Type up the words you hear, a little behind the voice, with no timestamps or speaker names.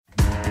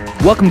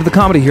Welcome to the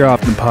Comedy Here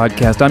Often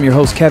podcast. I'm your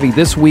host, Kevy.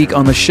 This week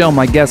on the show,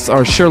 my guests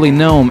are Shirley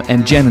Gnome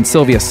and Jen and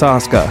Sylvia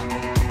Saska.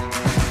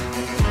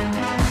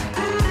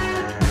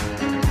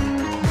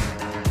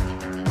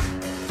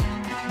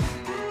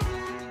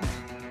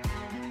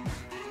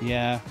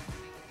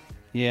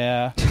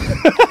 Yeah.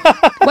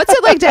 What's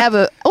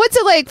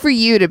it like for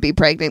you to be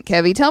pregnant,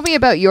 Kevy? Tell me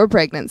about your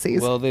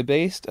pregnancies. Well, they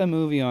based a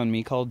movie on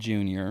me called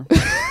Junior.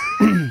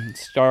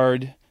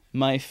 Starred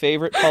my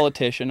favorite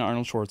politician,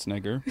 Arnold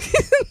Schwarzenegger.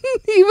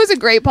 He was a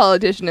great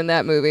politician in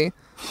that movie.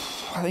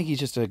 I think he's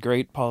just a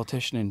great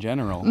politician in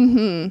general.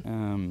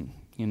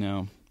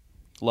 Mm-hmm.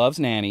 Loves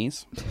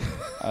nannies.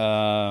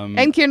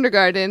 And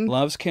kindergarten.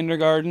 Loves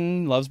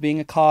kindergarten. Loves being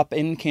a cop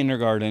in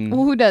kindergarten.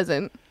 Well, who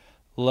doesn't?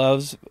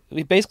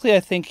 Basically, I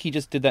think he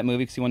just did that movie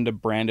because he wanted to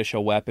brandish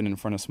a weapon in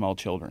front of small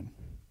children.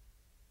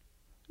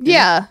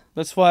 Yeah.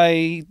 That's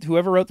why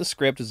whoever wrote the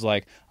script is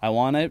like, I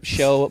want to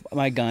show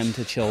my gun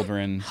to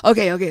children.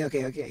 Okay.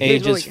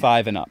 Ages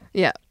 5 and up.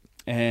 Yeah.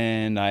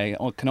 And I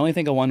can only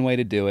think of one way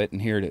to do it,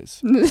 and here it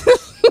is.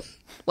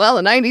 Well,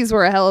 the 90s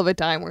were a hell of a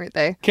time, weren't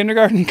they?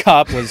 Kindergarten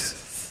Cop was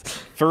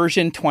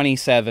version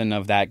 27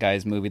 of that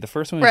guy's movie. The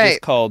first one was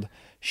just called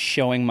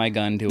Showing My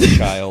Gun to a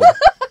Child.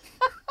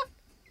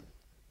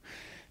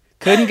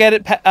 Couldn't get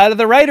it out of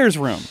the writer's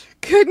room.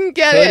 Couldn't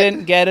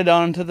get it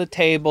onto the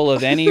table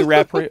of any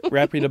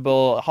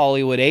reputable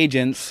Hollywood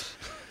agents.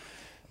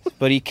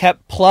 But he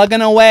kept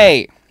plugging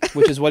away,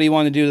 which is what he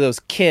wanted to do to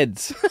those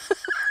kids.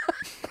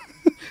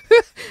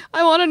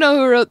 I want to know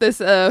who wrote this,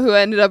 who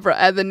ended up,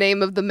 the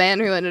name of the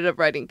man who ended up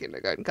writing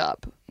Kindergarten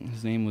Cop.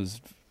 His name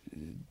was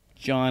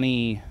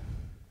Johnny...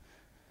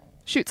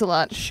 Shoots a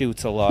lot.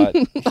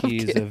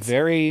 He's a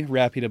very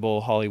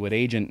reputable Hollywood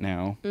agent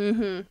now.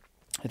 Mm-hmm.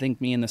 I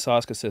think me and the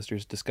Saska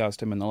sisters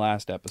discussed him in the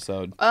last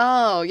episode.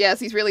 Oh, yes,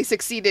 he's really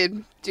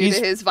succeeded due to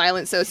his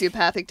violent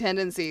sociopathic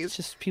tendencies.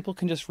 Just people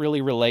can just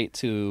really relate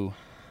to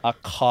a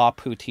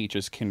cop who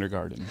teaches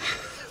kindergarten.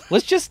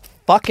 Let's just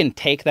fucking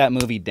take that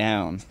movie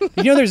down.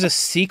 You know there's a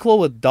sequel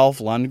with Dolph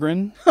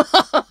Lundgren?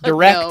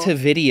 Direct to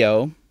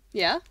video.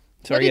 Yeah?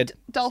 Sorry,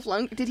 Dolph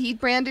Lundgren, did he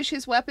brandish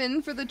his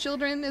weapon for the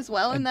children as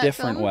well in that film? A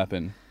different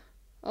weapon.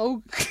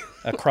 Oh.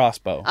 A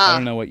crossbow. I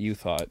don't know what you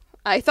thought.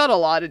 I thought a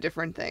lot of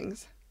different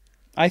things.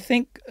 I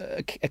think,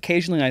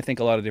 occasionally I think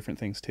a lot of different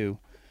things too.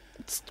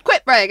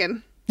 Quit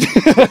bragging.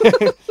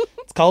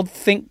 It's called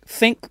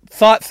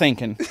Thought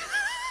Thinkin.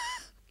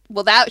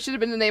 Well, that should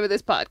have been the name of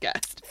this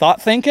podcast. Thought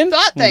Thinkin?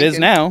 It is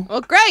now. Well,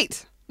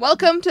 great.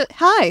 Welcome to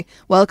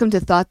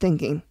Thought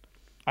Thinking.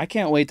 I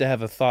can't wait to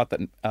have a thought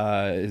that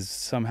is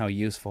somehow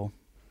useful.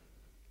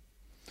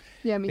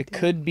 Yeah, me too. It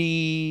could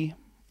be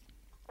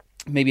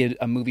maybe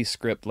a movie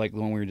script like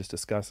the one we were just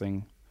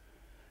discussing.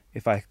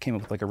 If I came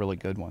up with like a really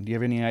good one. Do you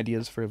have any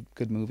ideas for a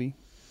good movie?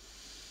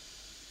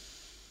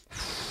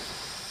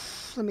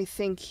 Let me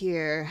think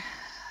here.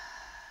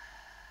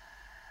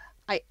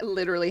 I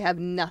literally have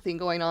nothing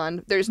going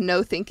on. There's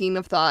no thinking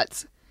of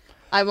thoughts.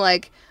 I'm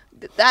like,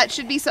 that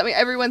should be something.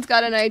 Everyone's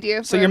got an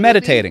idea for. So you're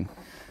meditating.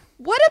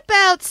 What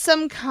about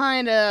some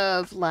kind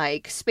of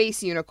like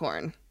space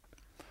unicorn?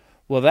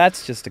 Well,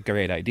 that's just a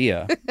great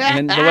idea.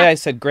 And the way I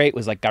said great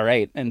was like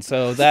great. And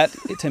so that,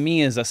 to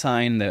me, is a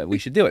sign that we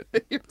should do it.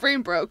 Your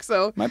brain broke,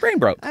 so... My brain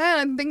broke.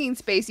 I'm thinking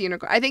space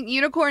unicorn. I think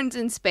unicorns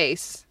in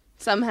space,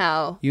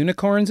 somehow.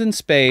 Unicorns in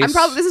space.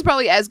 This is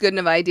probably as good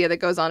an idea that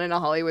goes on in a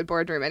Hollywood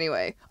boardroom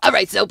anyway. All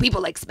right, so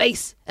people like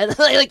space, and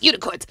they like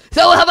unicorns.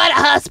 So how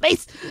about a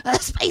space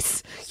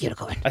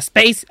unicorn?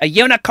 A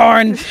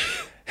unicorn...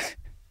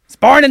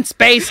 born in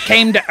space,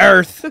 came to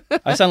Earth.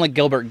 I sound like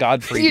Gilbert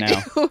Gottfried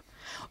now. Do.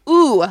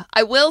 Ooh,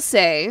 I will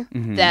say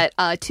that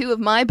two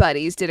of my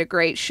buddies did a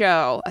great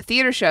show, a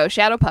theater show,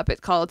 Shadow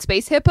Puppet, called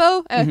Space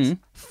Hippo. It's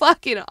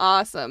fucking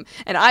awesome.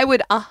 And I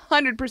would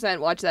 100%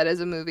 watch that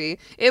as a movie.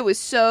 It was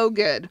so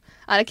good.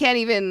 And I can't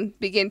even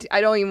begin to,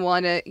 I don't even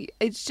want to,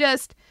 it's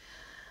just,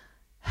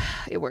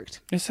 it worked.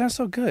 It sounds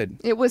so good.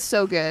 It was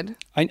so good.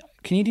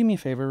 Can you do me a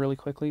favor really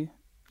quickly?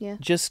 Yeah.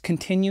 Just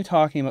continue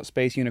talking about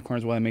space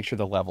unicorns while I make sure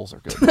the levels are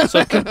good.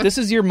 So this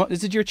is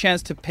your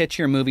chance to pitch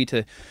your movie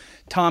to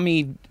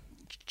Tommy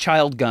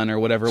Childgun or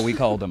whatever we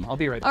called him. I'll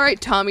be right back. All right,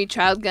 Tommy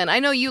Childgun. I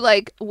know you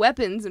like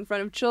weapons in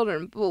front of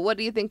children, but what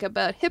do you think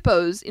about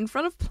hippos in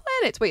front of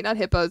planets? Wait, not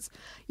hippos.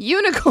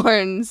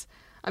 Unicorns.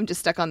 I'm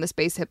just stuck on the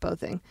space hippo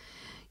thing.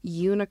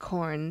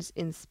 Unicorns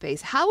in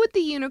space. How would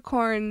the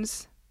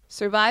unicorns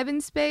survive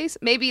in space?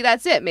 Maybe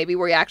that's it. Maybe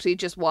we actually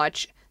just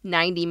watch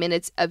 90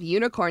 minutes of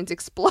unicorns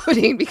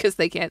exploding because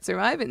they can't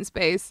survive in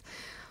space.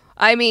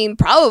 I mean,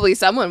 probably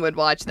someone would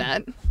watch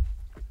that.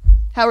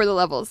 How are the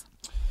levels?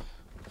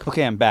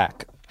 Okay, I'm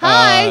back.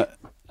 Hi.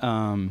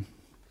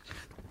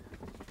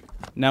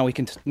 Now we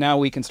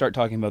can start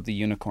talking about the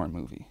unicorn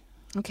movie.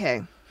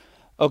 Okay.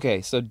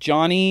 Okay, so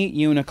Johnny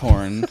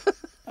Unicorn.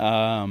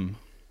 I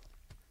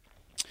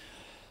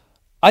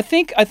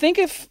think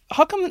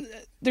how come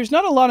there's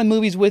not a lot of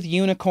movies with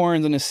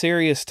unicorns in a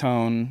serious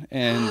tone,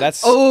 and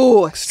that's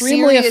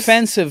extremely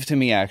offensive to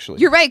me,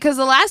 actually. You're right, because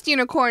the last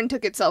unicorn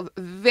took itself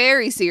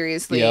very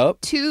seriously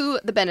Yep. to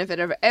the benefit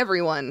of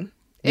everyone.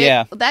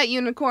 That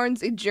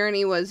unicorn's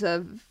journey was a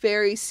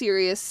very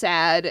serious,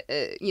 sad,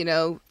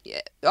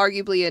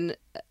 arguably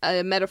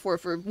a metaphor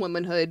for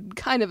womanhood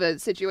kind of a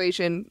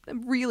situation.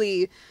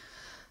 Really,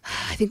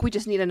 I think we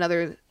just need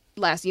another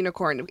last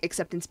unicorn,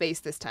 except in space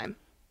this time.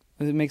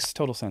 It makes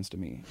total sense to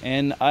me.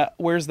 And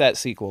where's that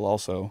sequel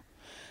also?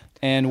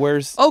 And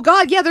where's... Oh,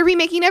 God, yeah, they're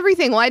remaking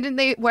everything. Why haven't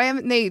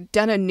they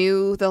done a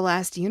new The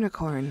Last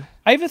Unicorn?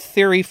 I have a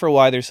theory for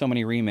why there's so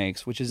many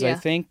remakes, which is I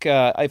think,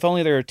 if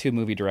only there are 2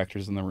 movie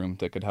directors in the room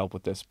that could help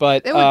with this.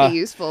 But it would be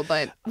useful,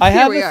 but I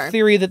have a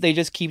theory that they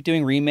just keep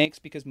doing remakes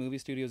because movie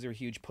studios are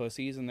huge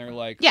pussies, and they're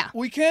like,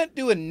 we can't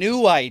do a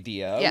new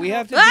idea. We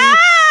have to do...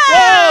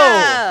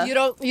 Whoa!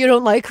 You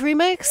don't like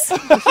remakes?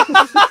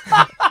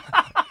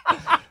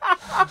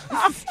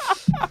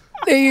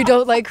 You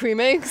don't like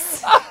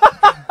remakes?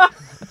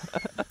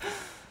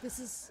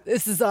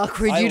 This is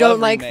awkward. You don't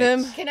like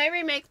them? Can I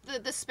remake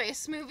the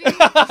space movie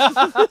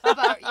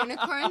about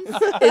unicorns?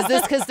 Is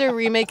this because they're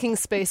remaking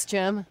Space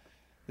Jam?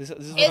 Is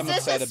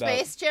this a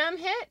Space Jam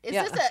hit?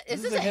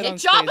 Is this a hit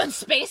job on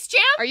Space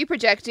Jam? Are you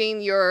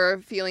projecting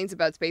your feelings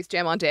about Space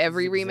Jam onto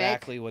every remake?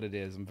 Exactly what it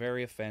is. I'm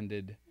very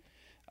offended.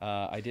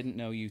 I didn't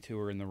know you two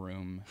were in the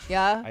room.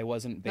 Yeah? I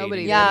wasn't baiting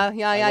Nobody you.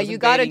 Yeah. You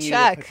gotta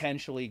check. To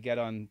potentially get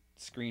on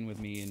screen with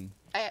me and...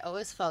 I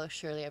always follow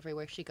Shirley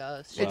everywhere she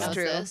goes. She It's knows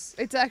true. this.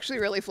 It's actually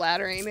really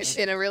flattering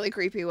in a really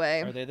creepy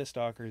way. Are they the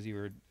stalkers you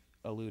were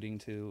alluding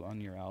to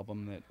on your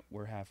album that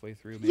we're halfway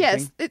through making?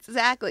 Yes,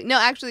 exactly. No,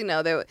 actually,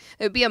 no. It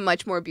would be a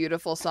much more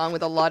beautiful song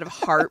with a lot of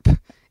harp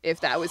if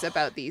that was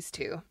about these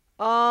two.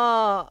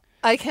 Oh,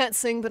 I can't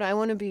sing, but I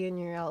want to be in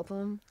your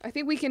album. I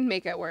think we can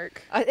make it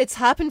work. It's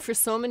happened for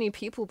so many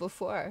people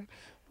before.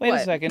 Wait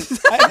What? a second.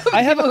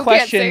 I have a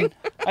question.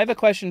 I have a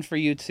question for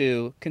you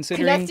two.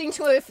 Considering Connecting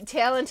to a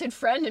talented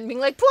friend and being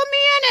like, put me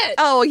in it!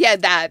 Oh, yeah,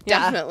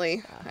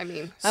 definitely. I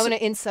mean, I want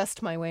to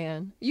incest my way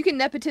in. you can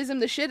nepotism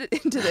the shit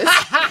into this.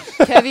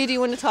 Kevy, do you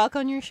want to talk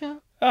on your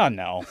show? Oh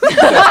no.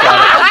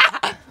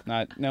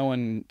 No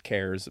one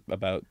cares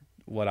about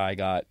what I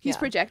got. He's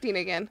projecting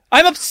again.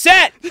 I'm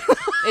upset.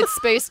 It's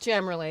Space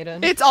Jam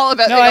related. It's all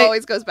about, No, it I-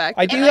 always goes back.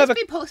 I do It have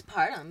must a be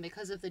postpartum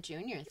because of the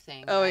junior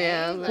thing. Oh, right?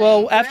 yeah. Like,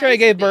 well, after I where's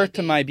gave the birth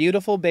to baby? my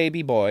beautiful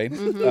baby boy,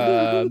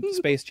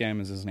 Space Jam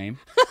is his name.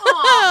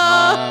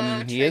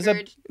 Aw, He is a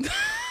triggered.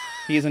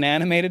 He's an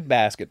animated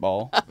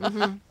basketball.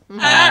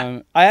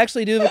 I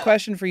actually do have a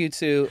question for you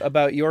two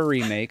about your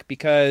remake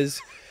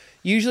because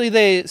usually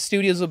the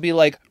studios will be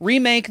like,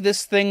 remake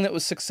this thing that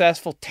was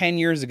successful 10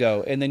 years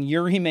ago, and then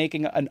you're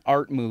remaking an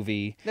art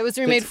movie. That was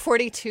remade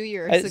 42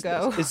 years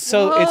ago. It's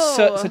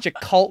Whoa. such a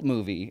cult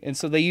movie, and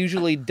so they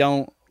usually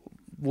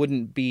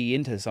wouldn't be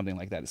into something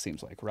like that, it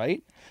seems like,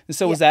 right? And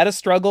so was that a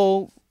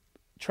struggle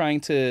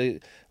trying to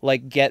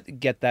like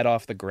get that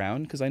off the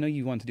ground? Because I know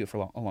you wanted to do it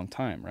for a long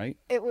time, right?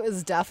 It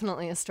was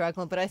definitely a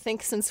struggle, but I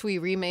think since we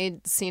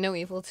remade See No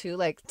Evil 2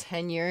 like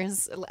 10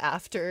 years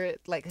after,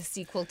 like a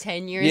sequel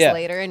 10 years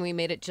later, and we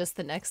made it just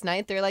the next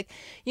night, they're like,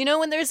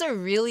 when there's a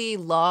really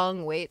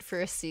long wait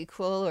for a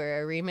sequel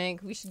or a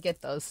remake, we should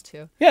get those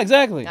two. Yeah,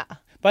 exactly. Yeah.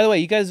 By the way,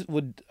 you guys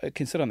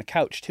can sit on the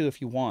couch too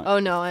if you want. Oh,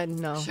 no,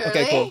 no. Shirley?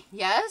 Okay, cool.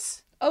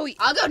 Yes? Oh,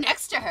 I'll go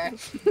next to her.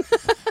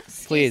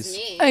 Please.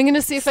 Me. I'm going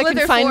to see if I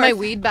Slither can find my forth.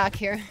 weed back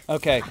here.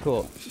 Okay,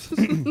 cool.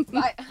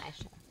 Bye.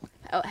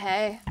 oh,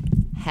 hey.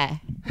 Hey.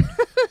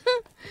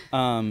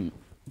 Have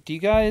you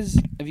guys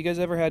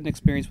ever had an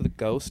experience with a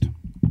ghost?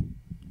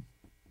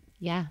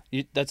 Yeah.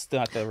 That's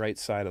not the right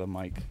side of the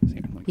mic.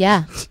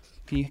 Yeah.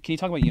 Can you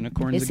talk about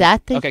unicorns? Is again?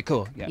 that the... Okay,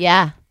 cool. Yeah.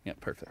 Yeah. Yeah,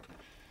 perfect.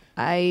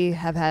 I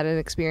have had an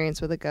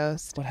experience with a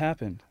ghost. What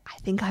happened? I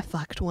think I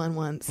fucked one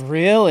once.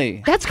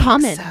 Really? That's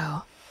common.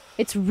 So,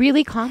 It's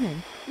really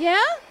common.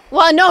 yeah?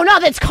 Well, no,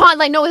 it's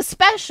no, it's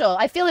special.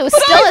 I feel it was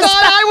But still I as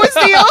thought I was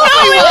the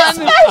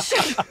only one.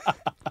 special.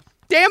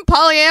 Damn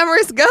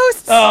polyamorous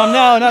ghosts. Oh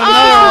no, not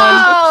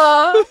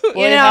another one. Well,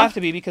 you they know. have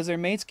to be because their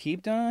mates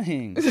keep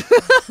dying.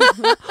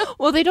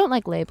 Well, they don't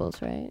like labels,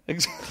 right?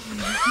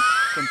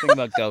 Something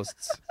about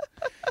ghosts.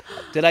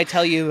 Did I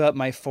tell you about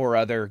my 4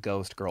 other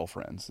ghost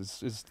girlfriends?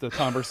 Is the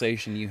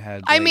conversation you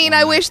had? I late mean, one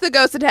I night. wish the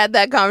ghost had had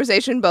that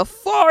conversation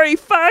before he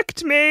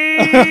fucked me.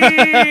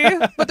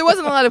 But there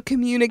wasn't a lot of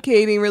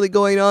communicating really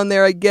going on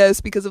there, I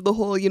guess, because of the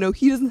whole, he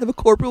doesn't have a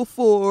corporeal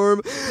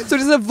form, so he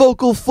doesn't have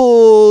vocal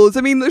folds.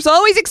 I mean, there's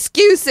always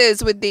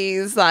excuses with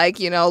these,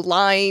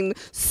 lying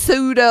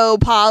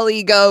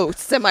pseudo-poly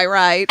ghosts. Am I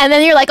right? And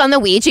then you're like on the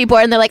Ouija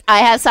board and they're like, I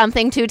have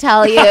something to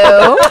tell you.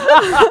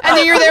 And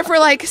then you're there for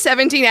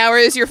 17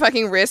 hours, your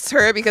fucking wrists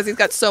hurt because he's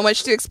got so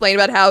much to explain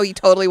about how he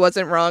totally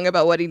wasn't wrong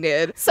about what he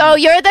did. So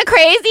you're the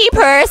crazy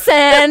person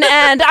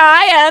and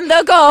I am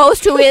the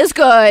ghost who is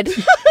good.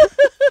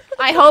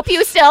 I hope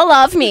you still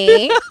love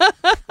me.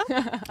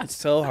 It's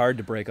so hard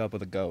to break up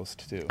with a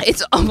ghost too.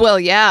 It's, well,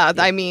 yeah,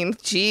 I mean,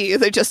 gee,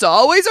 they're just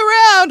always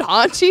around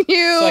haunting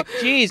you. It's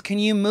like, geez, can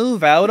you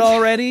move out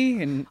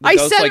already? And the I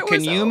ghost's said like, it can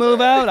was you over. move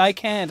out? I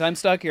can't. I'm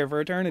stuck here for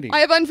eternity. I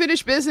have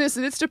unfinished business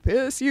and it's to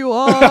piss you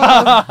off.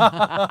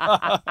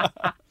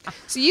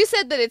 So you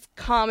said that it's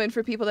common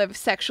for people to have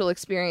sexual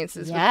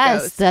experiences with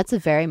Yes, ghosts. that's a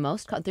very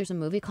there's a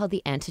movie called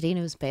The Entity, and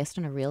it was based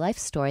on a real life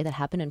story that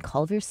happened in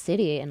Culver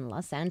City in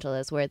Los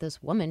Angeles, where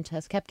this woman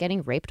just kept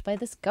getting raped by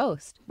this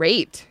ghost.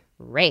 Raped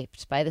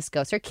By this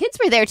ghost. Her kids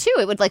were there too.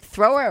 It would like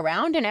throw her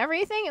around and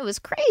everything. It was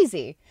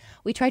crazy.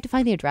 We tried to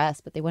find the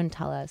address, but they wouldn't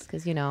tell us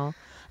because, they're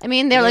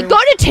like, go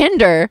to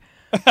Tinder.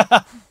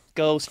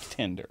 Ghost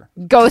Tinder.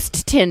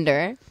 Ghost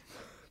Tinder.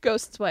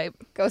 Ghost swipe.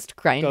 Ghost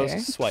Grinder.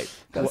 Ghost swipe.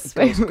 Ghost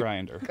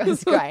Grinder.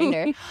 Ghost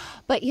Grinder.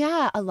 But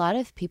yeah, a lot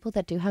of people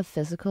that do have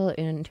physical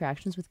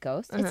interactions with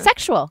ghosts, it's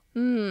sexual.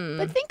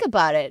 But think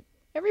about it.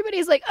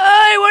 Everybody's like, oh,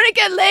 I want to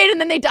get laid.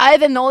 And then they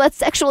dive and all that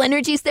sexual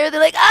energy's there.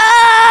 They're like,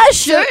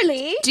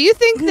 Shirley. Do you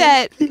think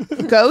that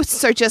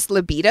ghosts are just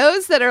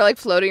libidos that are like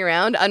floating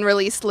around,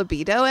 unreleased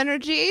libido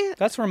energy?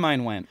 That's where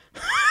mine went.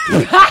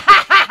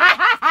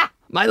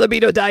 My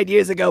libido died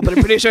years ago, but I'm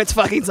pretty sure it's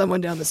fucking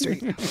someone down the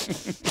street. Is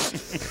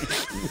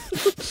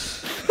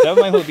that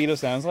what my libido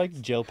sounds like?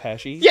 Joe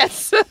Pesci?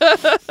 Yes.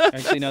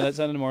 Actually, no, that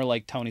sounded more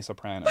like Tony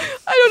Soprano.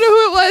 I don't know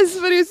who it was,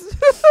 but he's...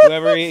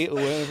 whoever he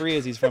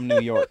is, he's from New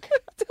York.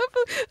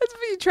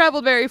 He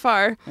traveled very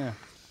far. Yeah.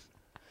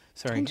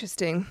 Sorry.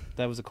 Interesting.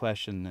 That was a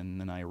question,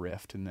 and then I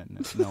riffed, and then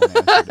no one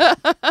answered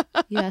it.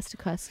 You asked a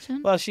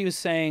question? Well, she was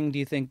saying, do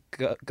you think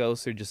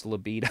ghosts are just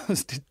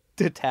libidos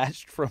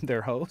detached from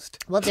their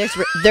host? Well, there's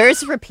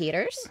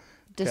repeaters.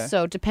 Okay.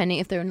 So depending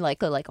if they're in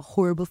like a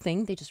horrible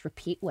thing, they just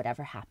repeat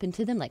whatever happened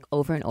to them like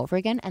over and over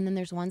again. And then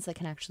there's ones that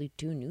can actually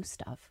do new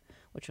stuff,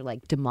 which are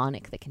like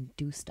demonic. They can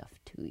do stuff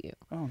to you.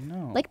 Oh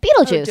no! Like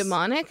Beetlejuice. Oh,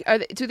 demonic?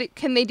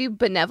 Can they do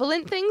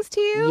benevolent things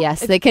to you?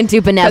 Yes, they can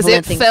do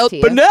benevolent things felt to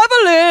you.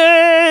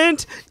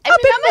 benevolent. I mean,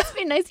 that must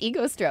be a nice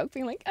ego stroke,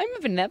 being like, I'm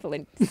a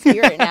benevolent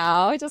spirit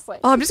now. Just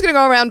like, I'm just gonna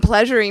go around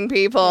pleasuring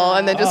people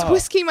and then just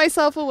whisking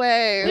myself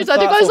away. there's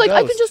other guys like,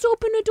 I ghost. can just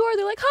open a door.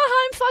 They're like, haha,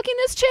 I'm fucking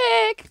this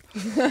chick.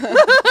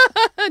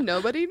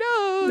 Nobody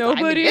knows.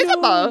 Nobody I'm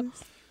invisible.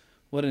 knows.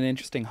 What an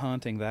interesting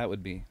haunting that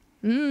would be.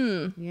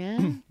 Yeah.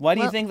 Why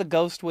do you think the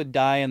ghost would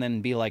die and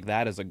then be like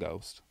that as a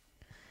ghost?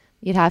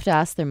 You'd have to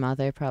ask their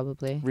mother,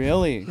 probably.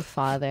 Really? The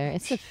father.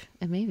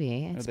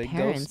 Maybe. It's they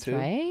parents, ghosts too?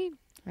 right?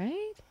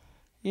 Right?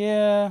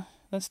 Yeah,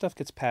 that stuff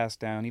gets passed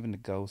down, even to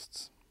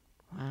ghosts.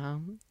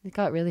 Wow. It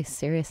got really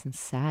serious and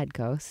sad,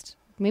 Ghost.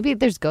 Maybe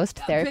there's ghost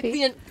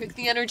therapy. Pick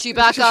the energy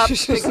back up.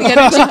 Pick the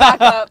energy back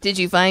up. Did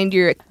you find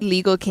your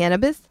legal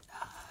cannabis?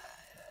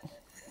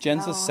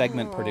 Jen's the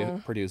segment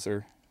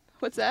producer.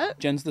 What's that?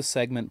 Jen's the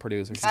segment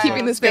producer. She's Keeping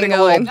like, this thing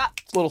going.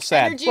 it's a little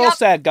sad. Energy A little up.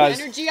 sad, guys.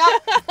 Energy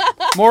up.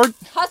 More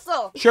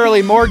Hustle.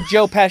 Shirley, more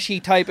Joe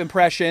Pesci type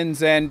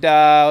impressions, and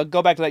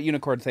go back to that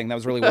unicorn thing. That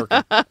was really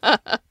working.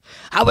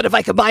 How about if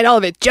I combine all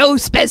of it? Joe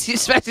Spessy,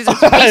 space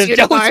Joe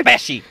unicorn.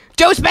 Pesci.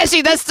 Joe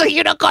Spessy, that's the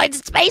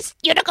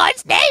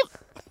unicorn's name.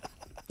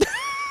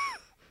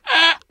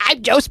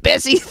 I'm Joe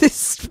Spessy, this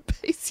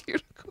space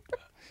unicorn.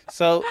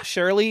 So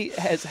Shirley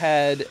has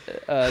had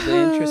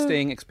the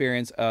interesting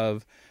experience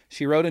of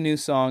she wrote a new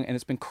song and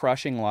it's been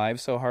crushing live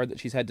so hard that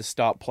she's had to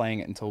stop playing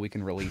it until we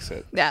can release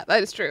it. Yeah,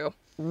 that is true.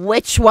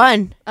 Which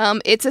one?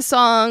 It's a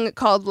song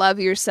called Love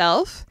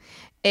Yourself.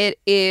 It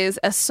is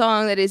a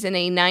song that is in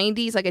a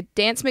 90s, like a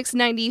dance mix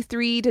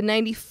 93 to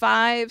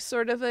 95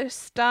 sort of a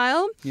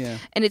style. Yeah.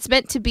 And it's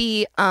meant to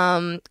be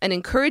an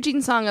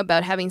encouraging song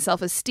about having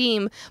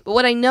self-esteem. But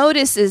what I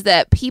notice is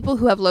that people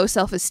who have low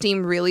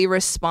self-esteem really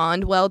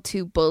respond well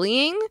to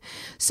bullying.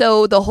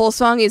 So the whole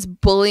song is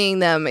bullying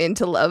them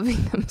into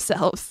loving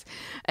themselves.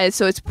 And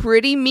so it's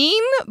pretty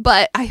mean,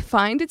 but I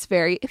find it's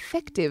very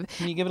effective.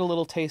 Can you give it a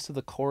little taste of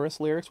the chorus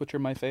lyrics, which are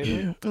my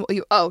favorite?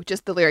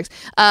 Just the lyrics.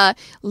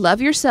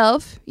 Love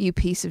yourself, you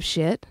piece of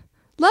shit.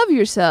 Love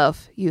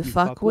yourself, you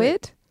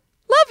fuckwit.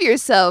 Love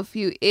yourself,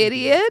 you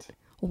idiot.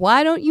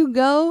 Why don't you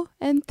go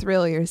and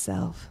thrill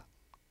yourself?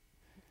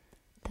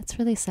 That's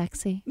really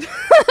sexy.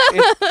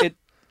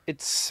 It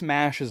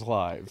smashes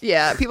live.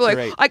 Yeah, people are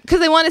Great.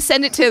 because they want to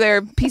send it to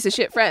their piece of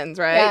shit friends,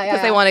 right?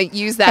 Because they want to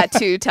use that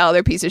to tell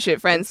their piece of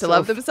shit friends to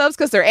love themselves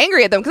because they're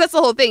angry at them. Because that's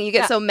the whole thing. You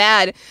get so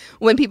mad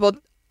when people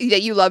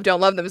that you love don't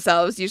love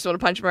themselves. You just want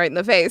to punch them right in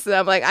the face. And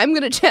I'm like, I'm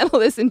going to channel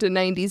this into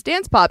 90s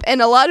dance pop.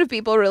 And a lot of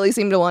people really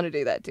seem to want to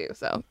do that too.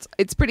 So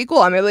it's pretty cool.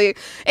 I'm really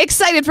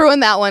excited for when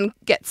that one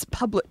gets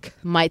public.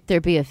 Might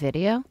there be a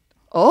video?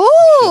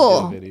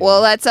 Oh,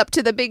 well, that's up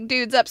to the big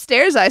dudes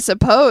upstairs, I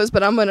suppose.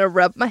 But I'm going to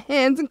rub my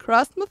hands and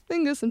cross my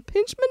fingers and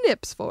pinch my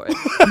nips for it.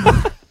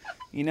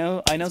 I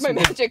know It's my some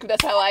magic.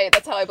 That's how I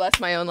bless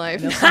my own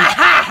life.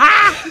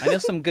 I know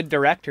some good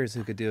directors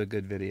who could do a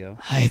good video.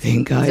 I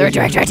think I. Is there a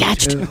director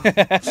attached?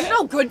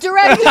 No good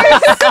directors.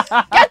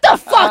 Get the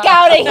fuck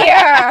out of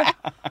here!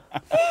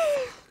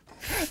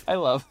 I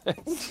love it.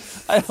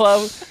 I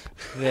love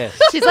this.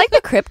 She's like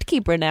the crypt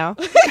keeper now.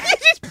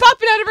 She's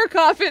popping out of her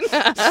coffin.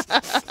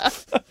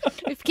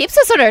 It keeps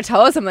us on our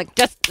toes. I'm like,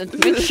 just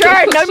make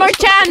sure, no more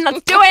 10.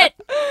 Let's do it.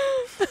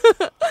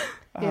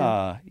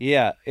 Yeah.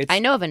 I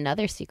know of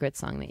another secret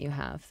song that you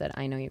have that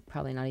I know you're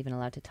probably not even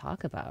allowed to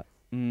talk about.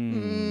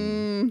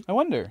 I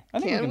wonder. I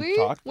think Can we we?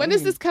 can talk. When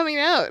is this coming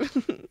out?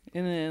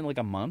 In like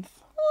a month.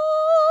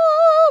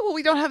 well,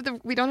 we don't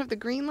have the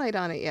green light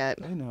on it yet.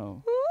 I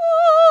know.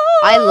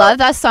 I love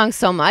that song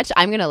so much.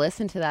 I'm gonna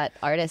listen to that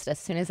artist as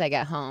soon as I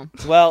get home.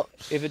 Well,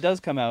 if it does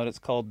come out, it's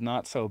called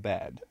Not So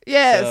Bad.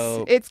 Yes,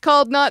 So... it's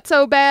called Not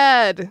So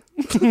Bad. And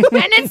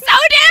it's so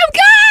damn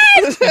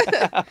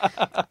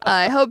good!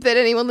 I hope that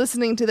anyone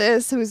listening to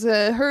this who's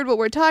heard what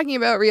we're talking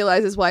about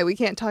realizes why we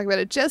can't talk about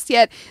it just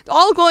yet. It's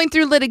all going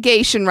through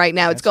litigation right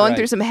now. It's going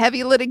through some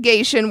heavy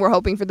litigation. We're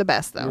hoping for the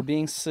best, though. We're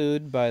being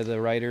sued by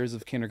the writers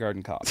of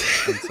Kindergarten Cop.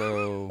 And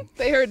so...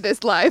 They heard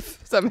this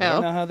live somehow. I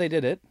don't know how they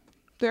did it.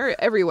 They're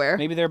everywhere.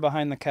 Maybe they're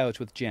behind the couch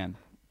with Jen.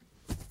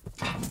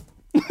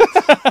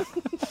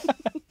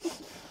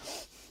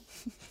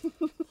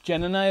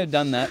 Jen and I have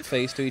done that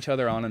face to each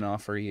other on and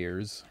off for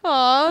years.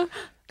 Aw.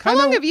 How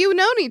long have you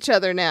known each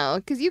other now?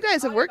 Because you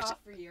guys have worked...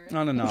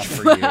 On and off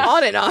for years.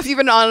 On and off. You've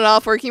been on and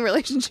off working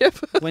relationship.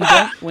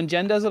 When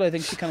Jen does it, I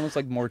think she kind of looks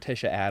like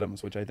Morticia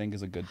Addams, which I think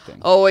is a good thing.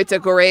 Oh, it's a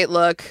great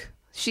look.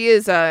 She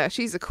is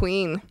she's a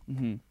queen.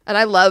 Mm-hmm. And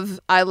I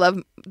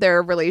love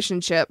their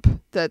relationship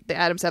that the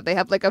Addams have. They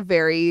have like a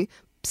very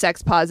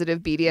sex positive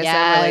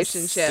BDSM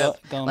relationship.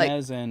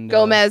 Gomez and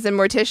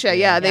Morticia.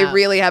 Yeah, they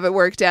really have it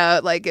worked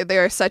out. Like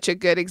they're such a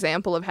good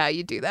example of how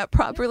you do that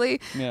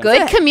properly. Yeah.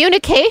 Good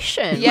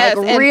communication. Yes,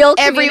 like real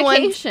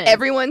communication.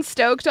 Everyone's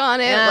stoked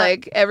on it. Yeah.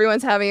 Like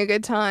everyone's having a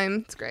good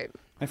time. It's great.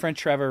 My friend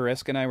Trevor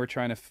Risk and I were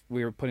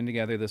we were putting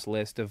together this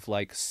list of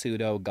like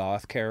pseudo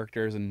goth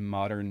characters in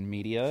modern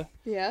media.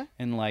 Yeah.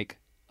 And like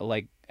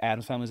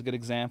Addams Family is a good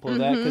example of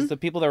that because the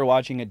people that were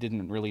watching it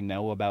didn't really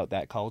know about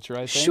that culture.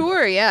 I think.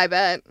 Sure. Yeah, I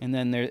bet. And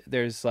then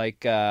there's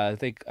like I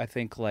think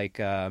like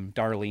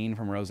Darlene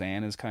from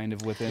Roseanne is kind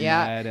of within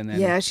that. And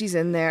then she's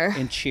in there.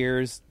 In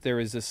Cheers, there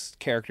was this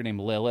character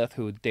named Lilith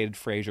who dated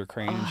Fraser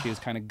Crane, and she was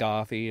kind of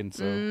gothy, and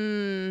so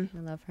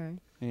I love her.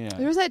 Yeah.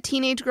 There was that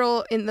teenage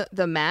girl in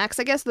the Max.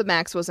 I guess the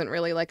Max wasn't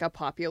really like a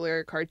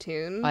popular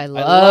cartoon. I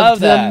love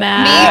the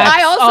Max. Me,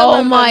 I also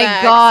love my the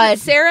Max. God.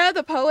 Sarah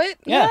the poet?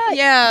 Yeah.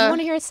 Yeah. You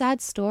want to hear a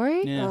sad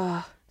story?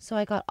 Yeah. So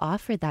I got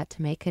offered that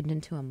to make it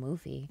into a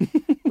movie,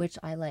 which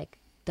I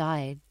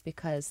died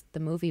because the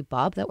movie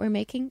Bob that we're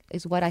making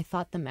is what I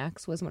thought the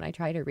Max was when I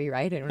tried to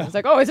rewrite it. And I was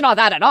like, oh, it's not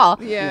that at all.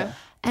 Yeah.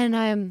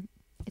 And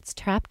it's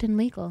trapped and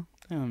legal.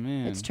 Oh,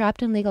 man. It's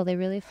trapped and legal. They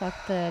really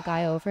fucked the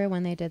guy over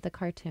when they did the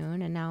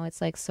cartoon, and now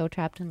it's so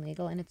trapped and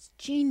legal, and it's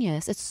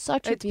genius. It's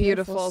such a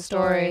beautiful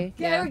story.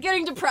 Yeah, we're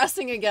getting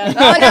depressing again.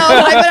 Oh,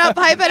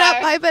 no. Hype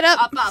it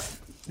up. Up.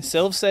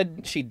 Sylv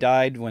said she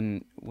died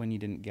when you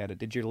didn't get it.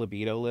 Did your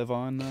libido live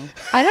on, though?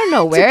 I don't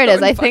know where it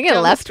is. I think it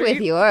left with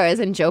yours,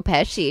 and Joe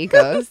Pesci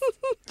goes.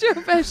 Joe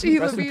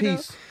Pesci, Rest libido. in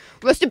peace.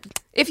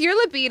 If your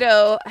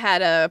libido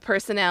had a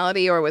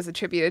personality or was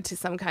attributed to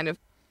some kind of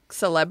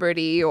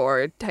celebrity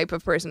or type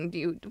of person,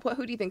 who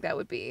do you think that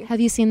would be?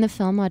 Have you seen the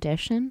film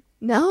Audition?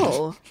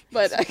 No,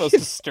 but it's supposed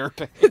to stir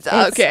it. It's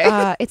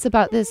okay. It's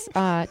about this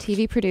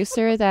TV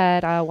producer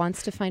that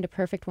wants to find a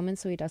perfect woman,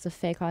 so he does a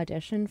fake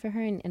audition for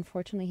her, and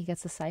unfortunately he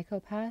gets a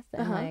psychopath,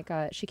 and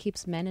she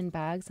keeps men in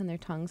bags and their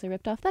tongues are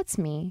ripped off. That's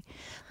me.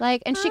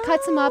 And she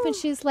cuts him up, and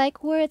she's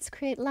like, words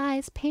create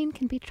lies, pain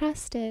can be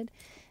trusted.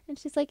 And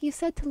she's like, you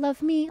said to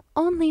love me,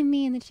 only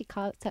me. And then she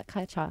cuts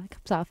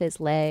off his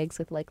legs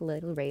with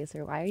little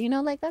razor wire.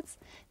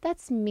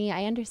 That's me.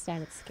 I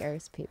understand it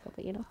scares people,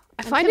 but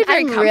I find it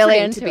very comforting,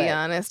 really to be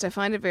honest. I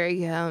find it very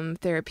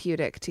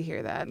therapeutic to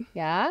hear that.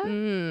 Yeah?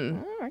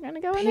 We're going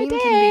to go Pain on a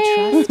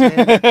date.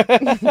 Can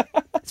be trusted.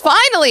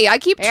 Finally, I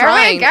keep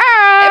trying.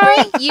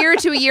 Every year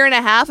to a year and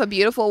a half, a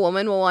beautiful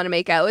woman will want to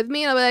make out with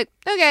me, and I'll be like,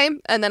 okay.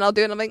 And then I'll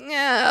do it, and I'm like,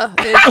 yeah.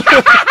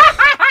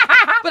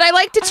 But I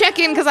like to check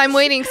in because I'm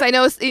waiting because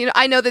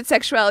I know that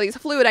sexuality is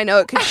fluid. I know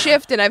it could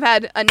shift, and I've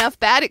had enough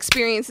bad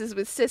experiences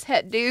with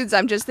cis-het dudes.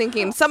 I'm just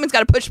thinking someone's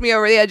got to push me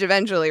over the edge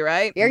eventually,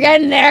 right? You're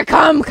getting there.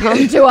 Come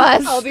to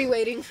us. I'll be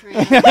waiting for you.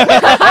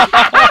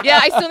 Yeah,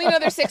 I still need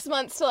another 6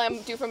 months till I'm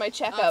due for my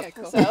checkup. Okay,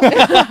 cool.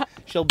 So.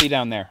 She'll be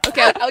down there.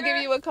 Okay, I'll give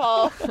you a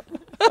call.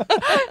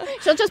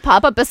 She'll just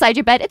pop up beside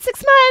your bed. It's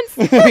 6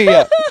 months.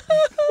 Yeah.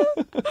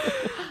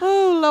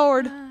 Oh,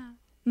 Lord.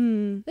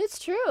 It's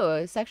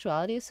true.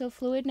 Sexuality is so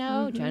fluid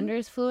now. Gender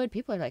is fluid.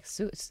 People are like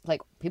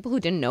people who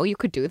didn't know you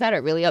could do that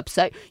are really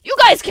upset. You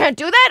guys can't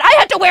do that. I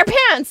had to wear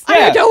pants. Yeah. I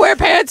had to wear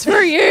pants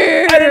for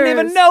years. I didn't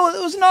even know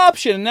it was an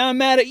option, and now I'm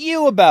mad at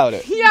you about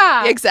it.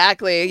 Yeah.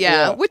 Exactly.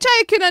 Yeah. Which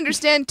I can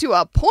understand to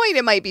a point.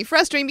 It might be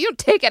frustrating, but you don't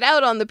take it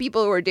out on the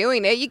people who are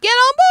doing it. You get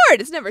on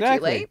board. It's never too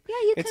late. Yeah,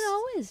 you can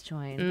always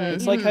join. But,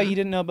 it's like how you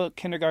didn't know about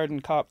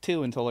Kindergarten Cop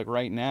 2 until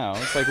right now.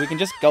 It's like we can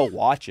just go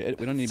watch it.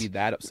 We don't need to be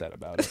that upset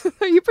about it.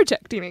 Are you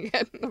projecting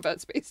again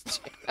about Space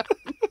Jam?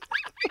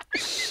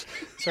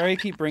 Sorry I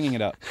keep bringing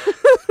it up.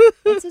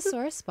 It's a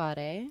sore spot,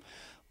 eh?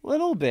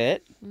 Little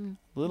bit.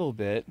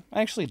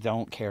 I actually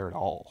don't care at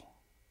all.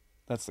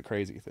 That's the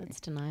crazy thing. It's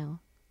denial.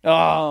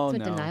 Oh,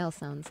 That's what denial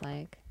sounds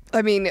like.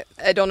 I mean,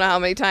 I don't know how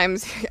many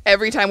times,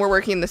 every time we're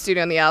working in the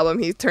studio on the album,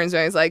 he turns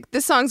around and he's like,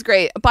 this song's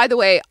great. By the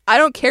way, I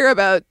don't care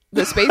about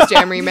the Space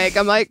Jam remake.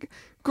 I'm like,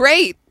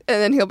 great.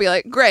 And then he'll be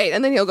like, great.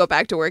 And then he'll go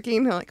back to working.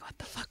 And I'm like, what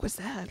the fuck was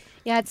that?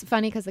 Yeah, it's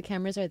funny because the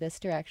cameras are this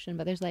direction,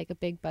 but there's like a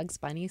big Bugs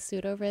Bunny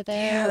suit over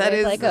there. Yeah, that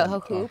is like a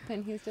hoop,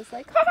 and he's just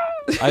like.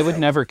 I would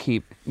never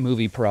keep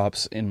movie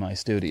props in my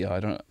studio.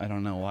 I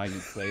don't know why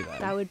you'd say that.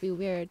 That would be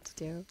weird to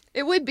do.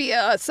 It would be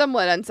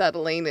somewhat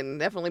unsettling and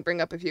definitely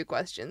bring up a few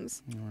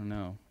questions. I don't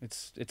know.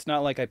 It's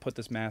not like I put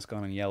this mask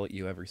on and yell at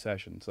you every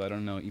session, so I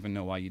don't even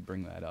know why you'd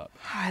bring that up.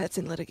 That's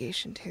in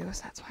litigation too,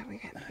 so that's why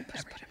we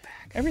just put it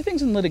back.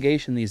 Everything's in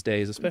litigation these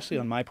days, especially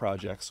on my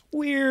projects.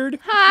 Weird.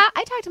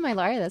 I talked to my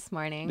lawyer this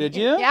morning. Did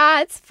you?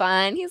 Yeah, it's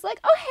fun. He's like,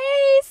 oh,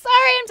 hey,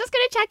 sorry, I'm just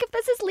going to check if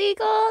this is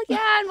legal.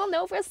 Yeah, and we'll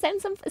know if we'll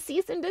send some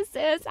cease and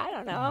desist. I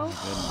don't know.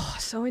 Oh,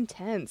 so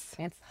intense.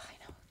 I know.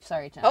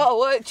 Sorry, Jen. Oh,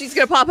 what? She's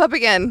going to pop up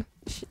again.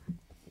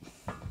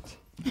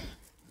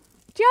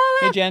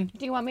 Hey, Jen.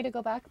 Do you want me to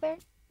go back there?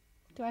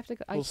 Do I have to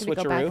go? We'll I should go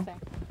switcheroo. back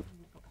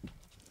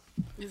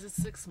there. Is it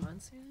 6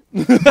 months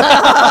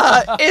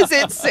yet? Is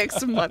it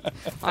 6 months?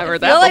 I've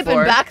heard that Well, I've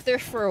before. been back there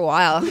for a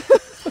while.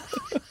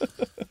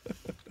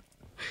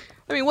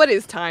 I mean, what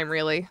is time,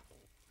 really?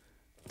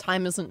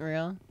 Time isn't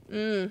real. I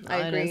Mine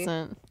agree.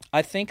 isn't.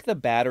 I think the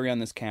battery on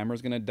this camera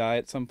is going to die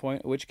at some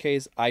point, in which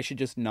case I should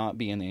just not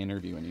be in the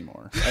interview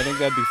anymore. I think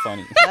that'd be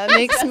funny. That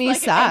makes me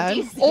sad.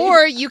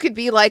 Or you could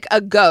be like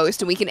a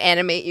ghost and we can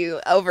animate you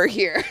over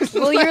here.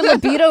 Will your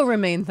libido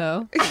remain,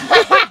 though?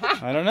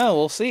 I don't know.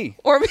 We'll see.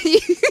 Or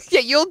yeah,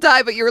 you'll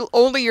die, but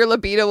only your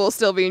libido will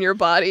still be in your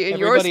body and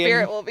Everybody your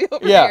spirit will be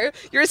over Yeah. here.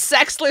 Your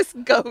sexless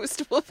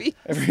ghost will be.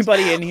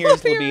 Everybody in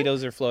here's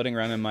libidos are floating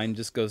around, and mine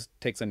just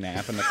takes a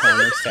nap in the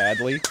corner,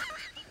 sadly.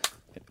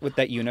 With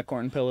that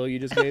unicorn pillow you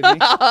just gave me.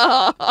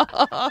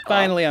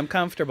 Finally, I'm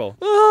comfortable.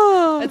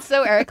 It's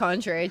so Eric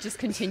Andre. It just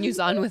continues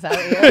on without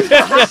you.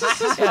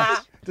 Yeah,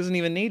 doesn't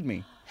even need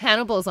me.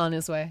 Hannibal's on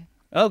his way.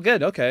 Oh,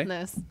 good. Okay.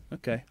 Nice.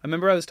 Okay. I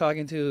remember I was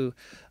talking to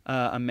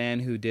a man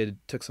who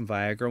took some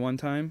Viagra one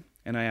time,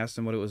 and I asked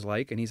him what it was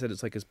like, and he said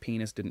it's like his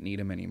penis didn't need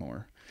him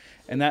anymore.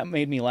 And that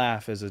made me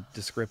laugh as a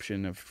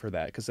description for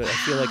that, because I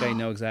feel like I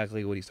know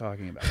exactly what he's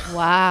talking about.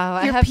 Wow.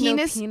 I Your have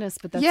penis- no penis,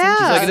 but that's Yeah. He's like,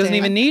 it interesting. doesn't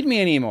even need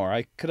me anymore.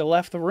 I could have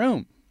left the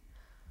room.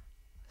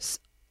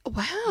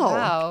 Wow.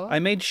 Wow. I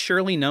made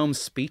Shirley Gnome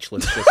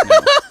speechless just now.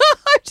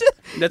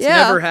 That's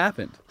Yeah. never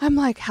happened. I'm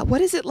like,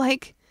 what is it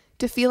like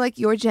to feel like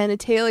your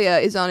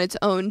genitalia is on its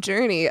own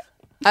journey?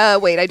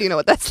 Wait, I do know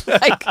what that's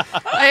like.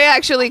 I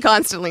actually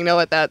constantly know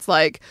what that's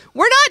like.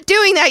 We're not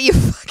doing that, you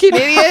fucking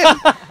idiot.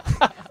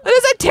 That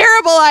is a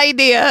terrible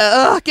idea.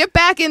 Ugh, get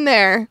back in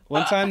there.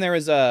 One time there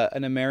was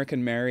an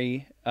American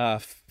Mary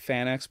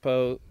Fan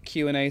Expo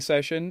Q&A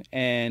session,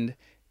 and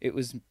it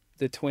was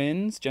the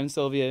twins, Jen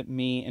Sylvia,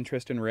 me, and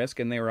Tristan Risk,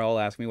 and they were all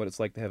asking me what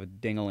it's like to have a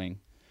ding-a-ling.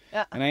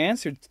 Yeah. And I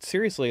answered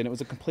seriously, and it was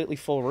a completely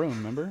full room,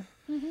 remember?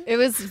 It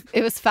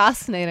was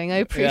fascinating. I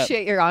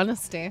appreciate your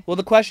honesty. Well,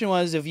 the question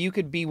was, if you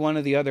could be one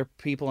of the other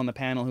people on the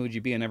panel, who would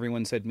you be? And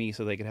everyone said me,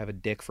 so they could have a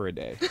dick for a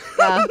day.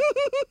 Yeah.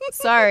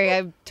 Sorry,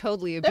 I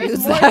totally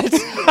abused more that. to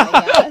you,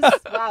 I guess.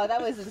 Wow,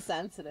 that was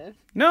insensitive.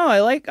 No,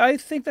 I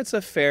think that's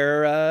a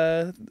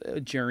fair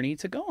journey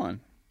to go on,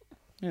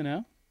 you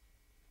know?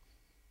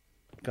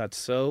 Got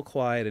so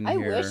quiet in I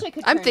here. wish I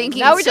could. I'm turn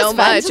thinking Now we're so just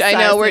much. I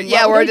know we're fantasizing.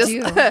 What we're would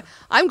I just. do?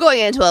 I'm going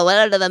into a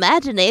world of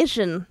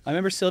imagination. I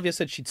remember Sylvia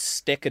said she'd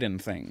stick it in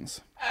things.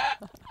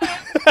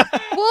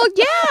 Well,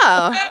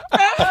 yeah.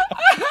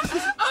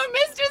 Oh,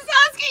 Mr.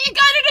 Sosky, you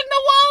got it in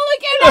the wall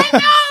again.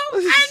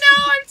 I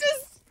know. I'm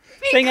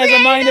just. Thing has a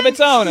mind of its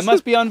own. It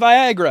must be on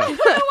Viagra. I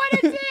don't know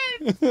what it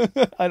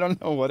did. I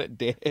don't know what it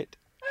did.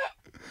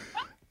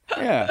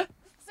 Yeah. Sir,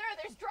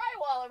 there's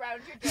drywall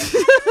around your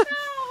dick.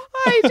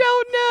 I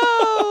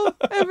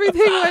don't know.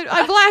 Everything went.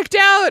 I blacked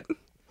out.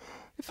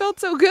 It felt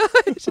so good.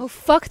 Oh,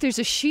 fuck, there's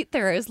a sheet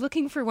there. I was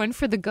looking for one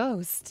for the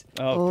ghost.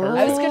 Oh, I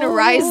perfect. was going to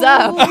rise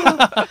up.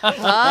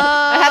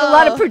 I had a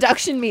lot of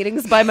production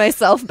meetings by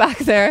myself back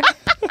there.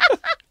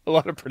 A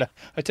lot of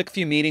I took a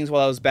few meetings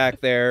while I was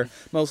back there,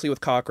 mostly with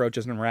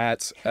cockroaches and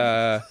rats.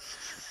 By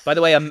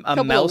the way, a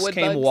of mouse wood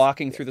came bugs.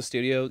 walking through the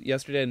studio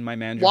yesterday, and my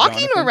manager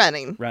Walking or Jonathan-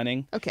 running?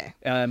 Running. Okay.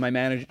 My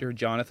manager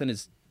Jonathan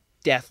is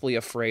deathly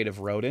afraid of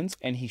rodents,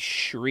 and he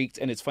shrieked.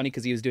 And it's funny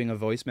because he was doing a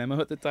voice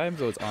memo at the time,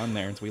 so it's on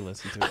there, and so we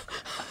listened to it.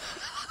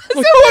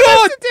 Like,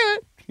 oh my God!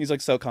 He's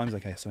like so calm. He's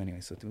like, hey, so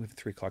anyway, so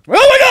 3 o'clock. Oh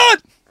my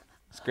God!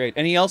 It's great.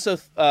 And he also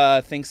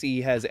thinks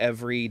he has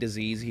every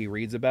disease he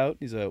reads about.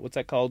 He's what's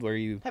that called? Where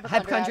you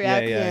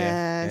Hypochondriac.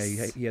 yeah.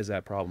 Yes. He has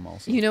that problem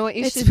also. You know what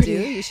you It's should pretty-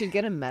 do? You should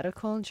get a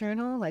medical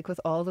journal, like with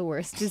all the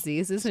worst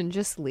diseases, and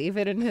just leave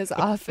it in his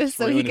office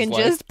so he ruin his can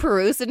life. just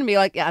peruse it and be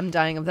like, yeah, I'm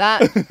dying of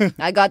that.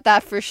 I got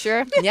that for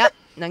sure. Yep.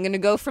 And I'm going to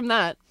go from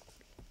that.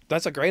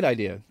 That's a great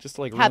idea. Just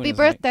to, like ruin Happy his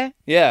night. birthday.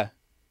 Yeah.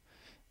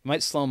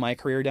 Might slow my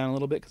career down a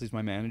little bit because he's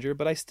my manager,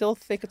 but I still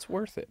think it's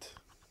worth it.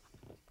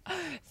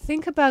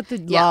 Think about the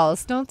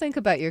laws. Don't think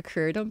about your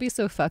career. Don't be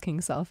so fucking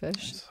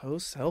selfish. So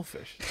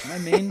selfish. It's my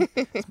main.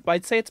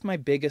 I'd say it's my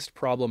biggest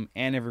problem,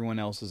 and everyone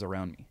else is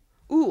around me.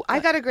 Ooh, I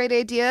got a great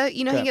idea.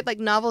 You know, how you Okay. get like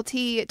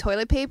novelty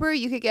toilet paper.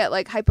 You could get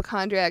like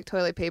hypochondriac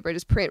toilet paper.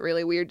 Just print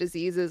really weird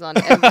diseases on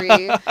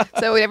every.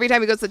 So every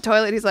time he goes to the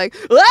toilet, he's like,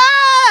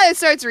 ah!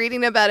 Starts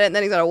reading about it, and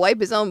then he's got to wipe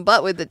his own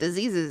butt with the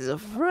diseases he's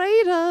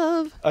afraid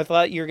of. I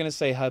thought you were going to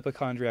say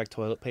hypochondriac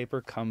toilet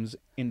paper comes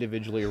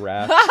individually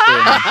wrapped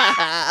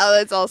Oh,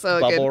 that's also in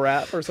a bubble good...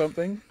 wrap or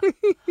something.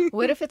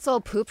 What if it's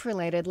all poop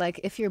related? Like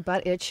if your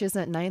butt itches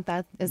at night,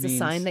 that is a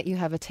sign that you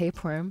have a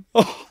tapeworm.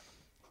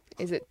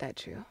 Is it that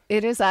true?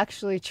 It is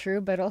actually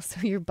true, but also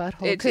your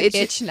butthole could itch-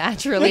 itch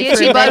naturally The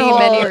itchy for many, many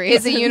butthole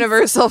reasons. is a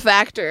universal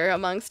factor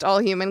amongst all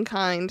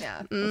humankind.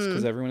 Yeah. That's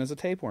because everyone is a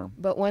tapeworm.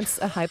 But once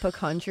a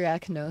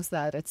hypochondriac knows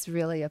that, it's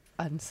really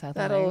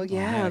unsettling.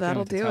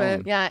 That'll do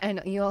it. Yeah,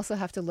 and you also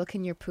have to look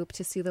in your poop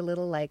to see the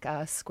little like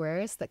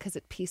squares because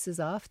it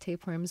pieces off.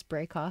 Tapeworms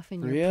break off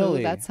in your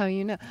poo. That's how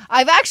you know.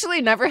 I've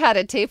actually never had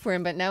a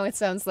tapeworm, but now it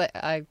sounds like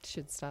I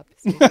should stop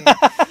speaking.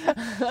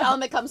 Tell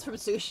him it comes from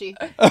sushi.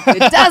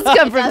 It does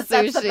come from sushi.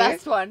 That's the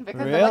best one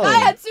because they're like, Really? I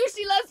had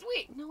sushi last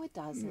week. No, it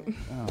doesn't.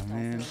 Oh,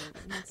 man.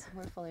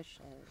 We're full of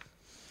shit.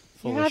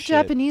 Full You're of half shit.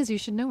 Japanese. You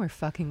should know we're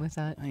fucking with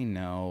that. I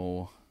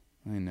know.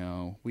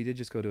 We did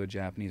just go to a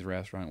Japanese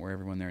restaurant where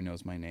everyone there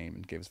knows my name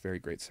and gave us very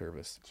great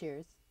service.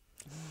 Cheers.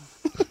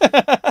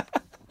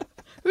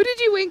 Who did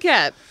you wink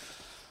at?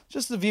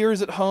 Just the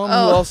viewers at home who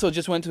also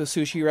just went to a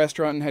sushi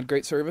restaurant and had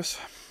great service.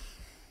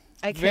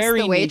 I kissed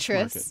Very the niche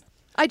waitress. market.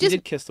 I You just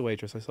did kiss the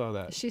waitress. I saw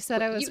that. She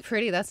said I was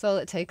pretty. That's all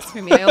it takes for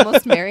me. I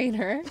almost married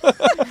her.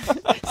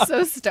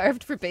 So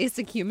starved for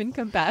basic human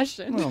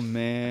compassion. Oh,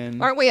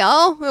 man. aren't we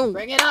all?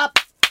 Bring it up.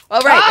 All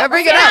right,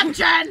 bring it up.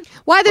 Jen.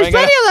 Why, there's Bring it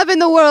plenty of love in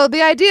the world.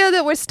 The idea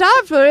that we're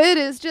starved for it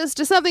is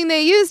just something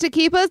they use to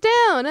keep us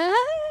down. I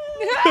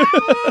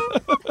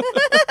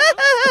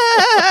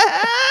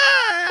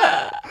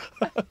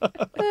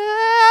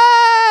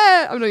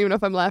don't even know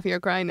if I'm laughing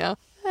or crying now.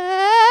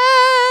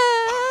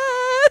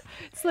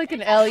 It's like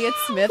an Elliott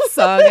Smith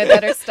song. I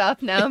better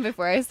stop now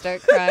before I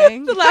start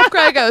crying. The laugh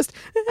cry ghost.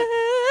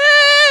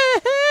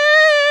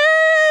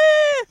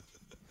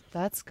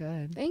 That's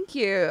good. Thank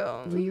you.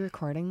 Were you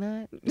recording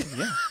that?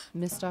 Yeah.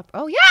 Missed up.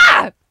 Oh,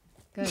 yeah!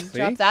 Good. See?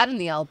 Drop that in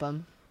the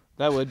album.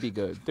 That would be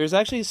good. There's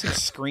actually some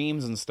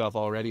screams and stuff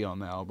already on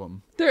the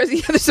album.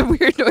 There's some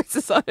weird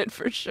noises on it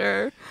for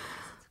sure.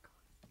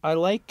 I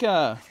like,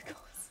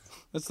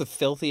 that's the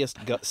filthiest,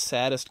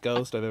 saddest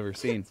ghost I've ever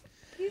seen.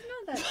 He's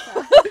not that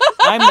sad.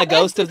 I'm the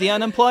ghost of the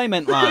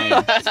unemployment line.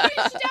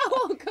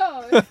 Don't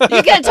go.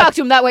 You can't talk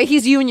to him that way.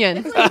 He's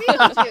union. Like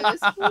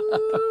Beetlejuice.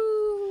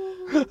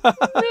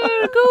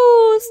 There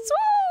goes.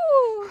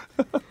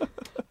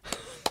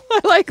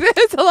 I like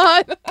this a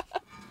lot.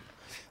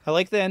 I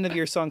like the end of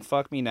your song,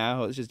 Fuck Me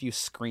Now. It's just you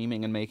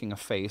screaming and making a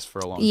face for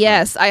a long time.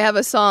 Yes, I have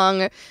a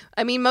song.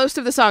 I mean, most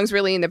of the song's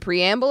really in the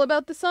preamble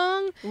about the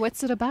song.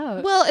 What's it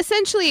about? Well,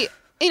 essentially,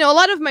 a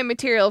lot of my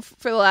material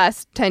for the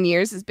last 10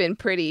 years has been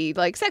pretty,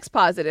 sex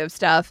positive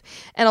stuff.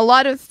 And a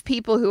lot of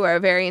people who are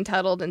very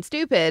entitled and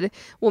stupid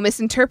will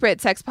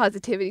misinterpret sex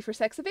positivity for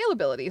sex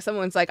availability. If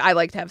someone's like, I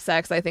like to have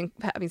sex, I think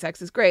having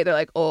sex is great. They're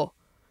like, oh,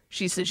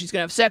 she said she's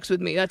going to have sex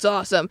with me. That's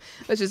awesome.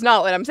 Which is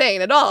not what I'm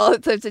saying at all.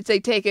 They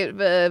take it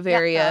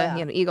very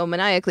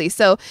egomaniacally.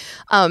 So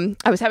I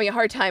was having a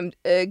hard time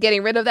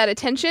getting rid of that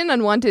attention,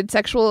 unwanted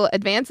sexual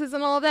advances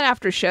and all of that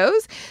after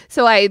shows.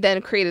 So I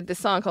then created this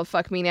song called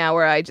Fuck Me Now,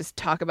 where I just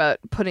talk about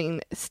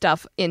putting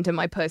stuff into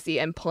my pussy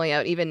and pulling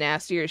out even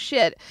nastier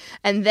shit.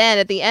 And then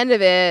at the end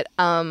of it,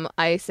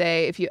 I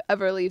say, if you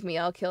ever leave me,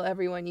 I'll kill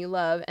everyone you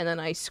love. And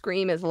then I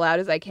scream as loud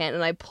as I can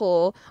and I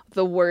pull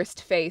the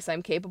worst face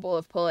I'm capable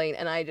of pulling.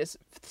 And I just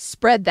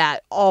spread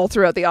that all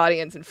throughout the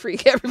audience and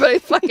freak everybody the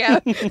fuck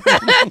out.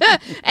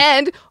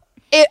 And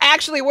it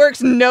actually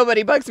works.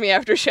 Nobody bugs me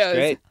after shows.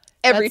 Great.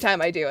 Every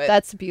time I do it.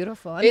 That's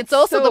beautiful. And It's it's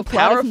also so the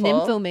plot powerful. of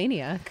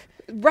Nymphomaniac.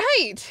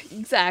 Right.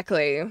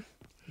 Exactly.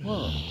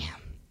 Whoa.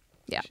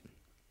 Yeah.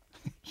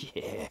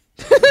 Yeah.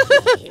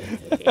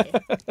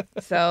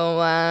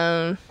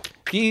 So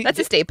that's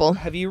a staple.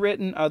 Have you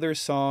written other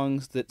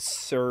songs that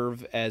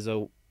serve as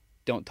a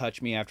 "Don't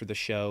touch me after the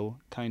show"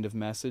 kind of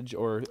message,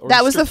 or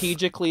That was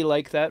strategically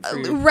like that for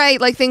you? Right,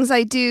 like things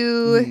I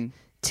do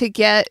to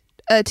get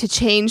to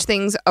change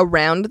things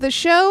around the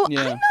show. Yeah.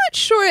 I'm not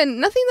sure, and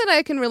nothing that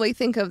I can really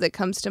think of that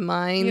comes to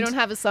mind. You don't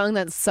have a song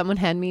that someone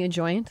hand me a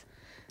joint?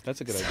 That's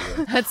a good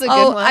idea. That's a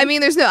good one. I mean,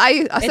 there's no.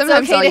 I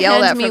sometimes okay I'll to yell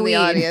hand at me from the weed.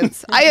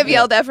 audience. I have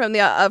yelled at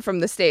from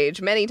the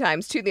stage many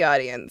times to the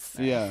audience.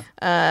 Yeah.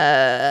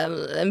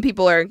 And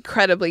people are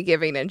incredibly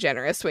giving and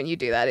generous when you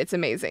do that. It's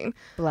amazing.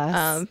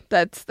 Bless.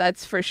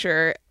 That's for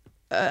sure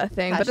a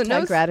thing. Hashtag but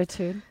no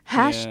gratitude.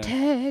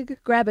 Hashtag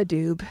grab a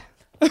doob.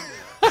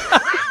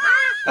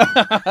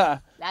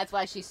 That's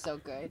why she's so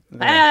good.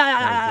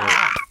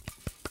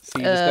 See,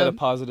 you just got a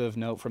positive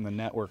note from the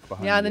network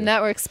behind you. Yeah, the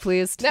network's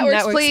pleased.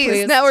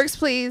 Networks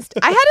pleased.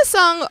 I had a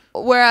song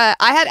where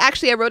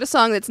I wrote a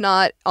song that's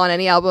not on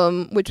any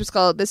album, which was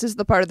called "This Is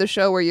the Part of the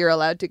Show Where You're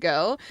Allowed to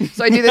Go."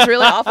 So I do this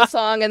really awful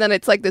song, and then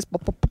it's like this.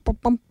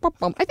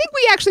 I think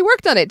we actually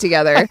worked on it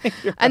together,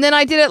 and then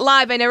I did it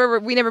live.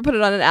 We never put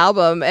it on an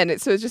album, and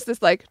so it's just this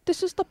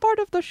 "This is the part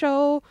of the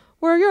show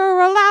where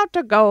you're allowed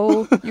to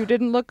go. You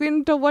didn't look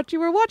into what you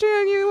were watching,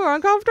 and you were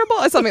uncomfortable,"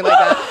 or something like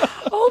that.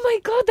 Oh my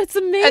God, that's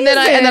amazing. And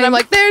then I'm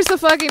like, there's the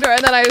fucking door.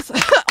 And then I just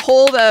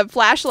hold a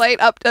flashlight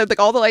up, like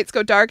all the lights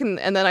go dark, and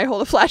then I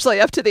hold a flashlight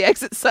up to the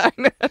exit sign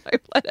and I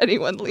let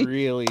anyone leave.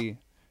 Really?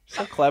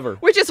 So clever.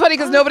 Which is funny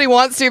because nobody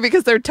wants to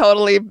because they're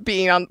totally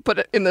being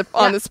put in the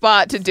on the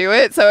spot to do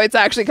it. So it's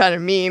actually kind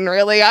of mean,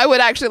 really. I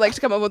would actually like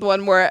to come up with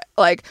one where,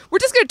 like, we're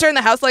just going to turn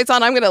the house lights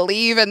on. I'm going to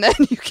leave, and then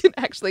you can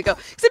actually go.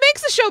 Because it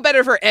makes the show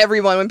better for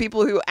everyone when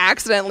people who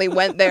accidentally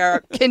went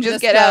there can just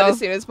get out as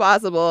soon as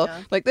possible.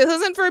 Yeah. Like, this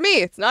isn't for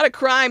me. It's not a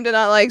crime to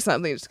not like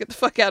something. Just get the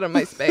fuck out of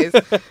my space.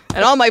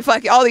 And all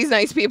these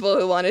nice people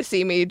who want to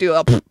see me do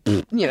a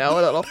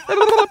little.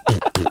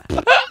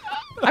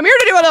 I'm here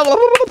to do a little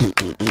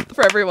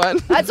for everyone.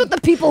 That's what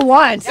the people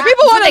want. The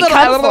people want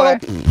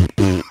a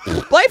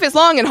little. Life is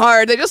long and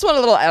hard. They just want a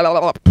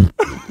little.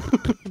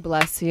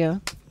 Bless you.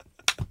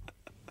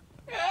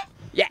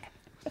 Yeah.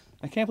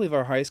 I can't believe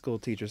our high school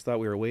teachers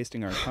thought we were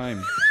wasting our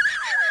time.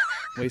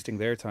 Wasting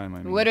their time,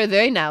 I mean. What are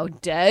they now?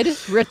 Dead?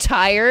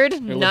 Retired?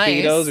 Their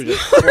nice. libidos are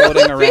just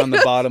floating around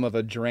the bottom of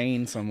a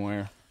drain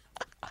somewhere.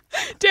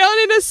 Down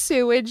in a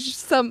sewage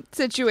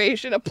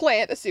situation,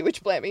 a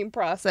sewage plant being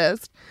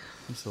processed.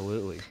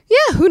 Absolutely.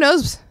 Yeah, who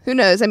knows? Who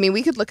knows? I mean,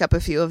 we could look up a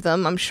few of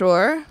them, I'm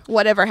sure.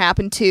 Whatever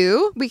happened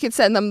to? We could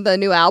send them the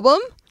new album.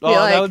 Oh,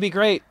 that would be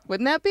great.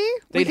 Wouldn't that be?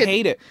 They'd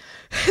hate it.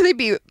 They'd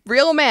be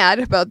real mad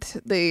about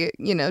the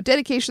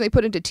dedication they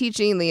put into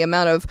teaching, the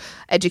amount of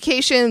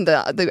education,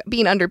 the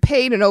being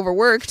underpaid and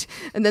overworked,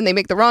 and then they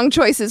make the wrong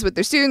choices with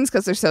their students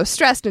because they're so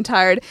stressed and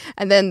tired,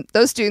 and then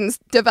those students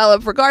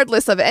develop,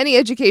 regardless of any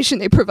education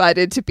they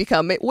provided, to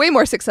become way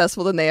more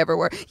successful than they ever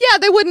were. Yeah,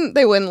 they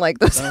wouldn't like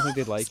those. I don't think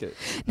they'd like it.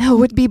 No, it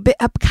would be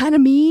kind of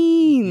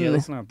mean. Yeah,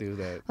 let's not do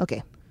that.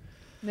 Okay.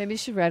 Maybe you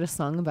should write a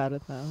song about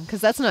it, though. Because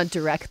that's not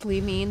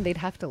directly mean. They'd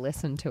have to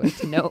listen to it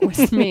to know it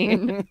was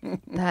mean.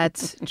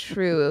 That's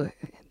true.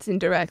 It's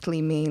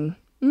indirectly mean.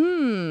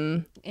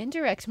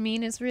 Indirect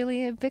mean is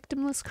really a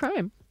victimless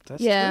crime.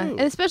 That's true. And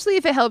especially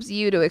if it helps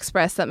you to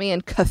express something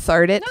and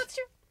cathartic. No, it's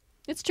true.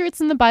 It's true. It's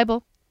in the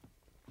Bible.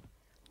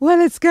 Well,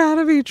 it's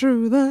gotta be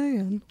true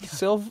then.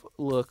 Sylv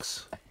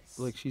looks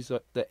like she's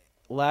the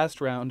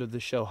last round of the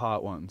show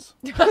Hot Ones.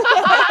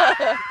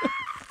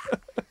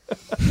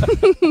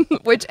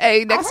 Which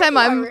next time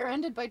I'm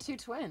rear-ended by two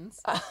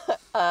twins.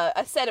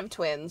 A set of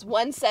twins.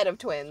 One set of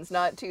twins,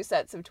 not two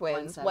sets of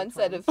twins. One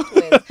set of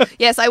twins.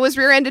 Yes, I was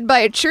rear-ended by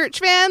a church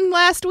van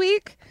last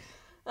week.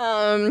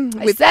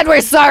 We said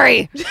we're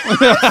sorry. We're sorry.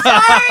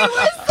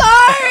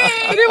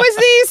 And it was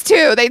these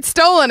two. They'd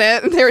stolen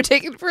it and they were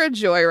taking it for a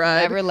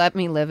joyride. Never let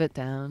me live it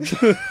down.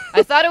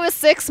 I thought it was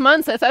 6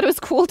 months. I thought it was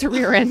cool to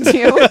rear-end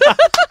you.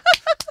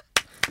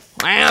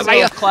 Wow,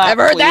 I've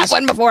heard that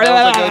one before.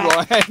 That was a good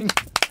one.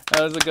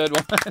 That was a good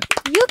one.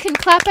 You can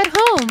clap at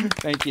home.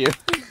 Thank you.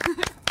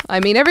 I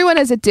mean, everyone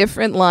has a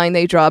different line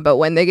they draw about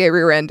when they get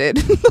rear-ended.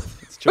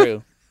 It's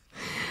true.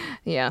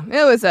 Yeah,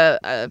 it was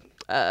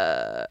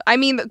I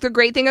mean, the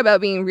great thing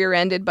about being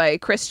rear-ended by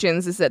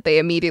Christians is that they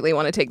immediately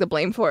want to take the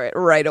blame for it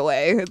right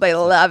away. They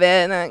love it.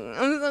 And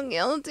I'm so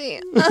guilty.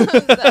 I'm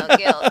so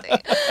guilty.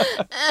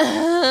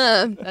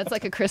 That's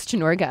like a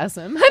Christian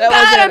orgasm. I'm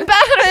bad,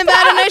 and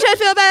I should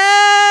feel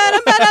bad.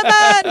 I'm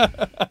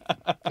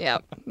bad. Yeah,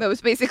 that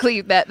was basically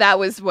that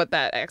was what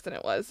that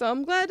accident was. So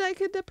I'm glad I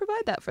could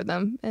provide that for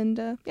them.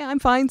 And yeah, I'm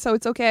fine, so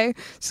it's okay.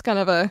 It's kind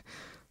of a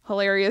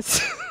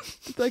hilarious.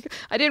 Like,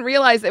 I didn't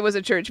realize it was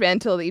a church van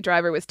until the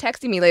driver was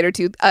texting me later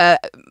to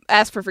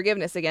ask for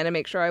forgiveness again and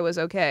make sure I was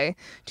okay.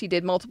 He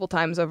did multiple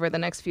times over the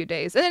next few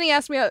days. And then he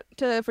asked me out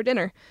for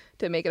dinner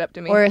to make it up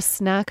to me. Or a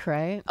snack,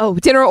 right? Oh,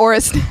 dinner or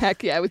a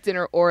snack. Yeah, it was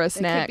dinner or a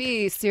snack. It could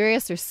be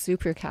serious or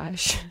super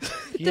cash.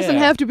 It doesn't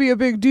have to be a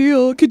big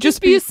deal. It could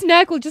just be a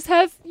snack. We'll just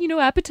have,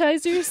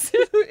 appetizers.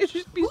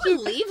 Who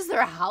leaves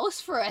their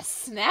house for a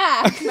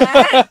snack?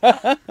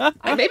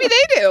 Maybe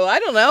they do. I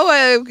don't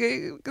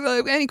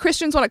know. Any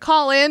Christians want to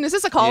call in? Is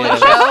this a call-in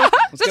show?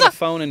 Let's get a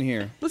phone in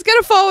here. Let's get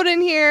a phone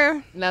in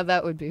here. Now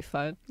that would be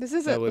fun. This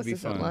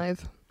isn't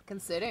live.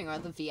 Considering all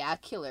the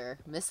vehicular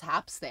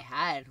mishaps they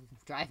had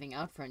driving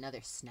out for another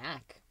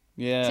snack.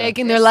 Yeah.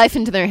 Taking their life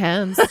into their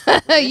hands.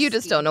 You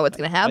just don't know what's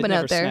going to happen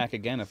out there. I'd never snack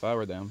again if I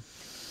were them.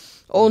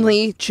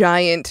 Only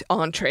giant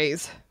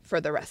entrees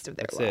for the rest of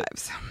their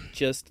lives.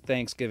 Just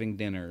Thanksgiving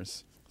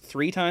dinners.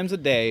 3 times a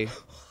day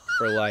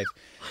for life.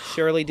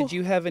 Shirley, did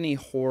you have any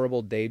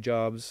horrible day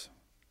jobs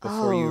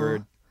before you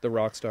were the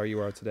rock star you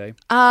are today?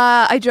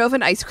 I drove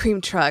an ice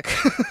cream truck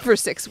for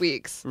 6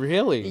 weeks.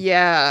 Really?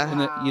 Yeah.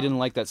 And you didn't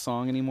like that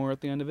song anymore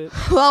at the end of it?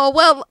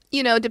 Well,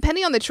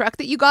 depending on the truck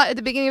that you got at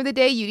the beginning of the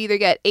day, you'd either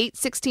get 8,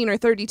 16, or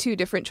 32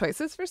 different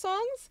choices for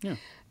songs. Yeah.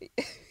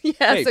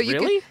 Yeah. Wait, so you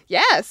really?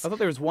 Yes. I thought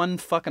there was one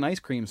fucking ice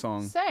cream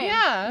song. Same.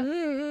 Yeah.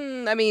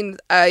 Mm-hmm. I mean,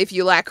 if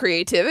you lack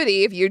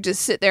creativity, if you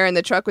just sit there in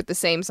the truck with the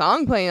same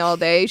song playing all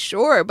day,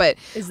 sure. But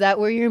is that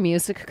where your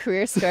music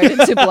career started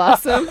to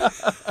blossom?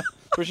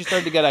 Where she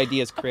started to get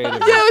ideas creative.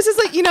 Yeah, it was just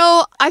like,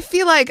 I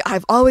feel like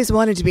I've always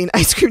wanted to be an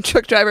ice cream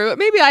truck driver, but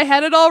maybe I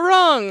had it all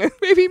wrong.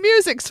 Maybe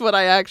music's what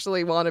I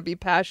actually want to be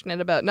passionate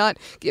about, not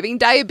giving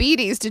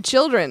diabetes to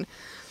children.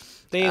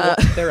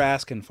 They're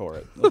asking for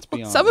it. Let's be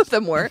honest. Some of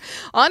them were.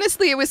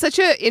 Honestly, it was such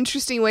an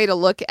interesting way to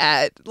look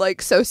at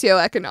like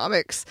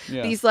socioeconomics.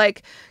 Yeah. These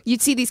like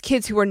you'd see these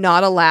kids who were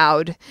not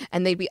allowed,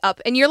 and they'd be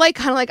up, and you're like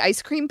kind of like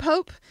ice cream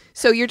pope.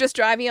 So you're just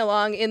driving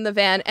along in the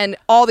van, and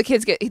all the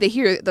kids they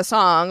hear the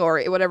song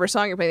or whatever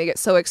song you're playing, they get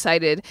so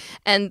excited.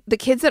 And the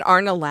kids that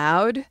aren't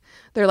allowed,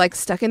 they're like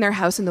stuck in their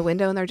house in the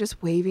window, and they're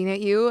just waving at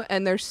you,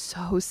 and they're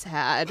so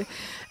sad.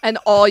 And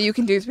all you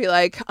can do is be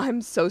like,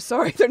 I'm so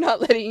sorry they're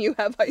not letting you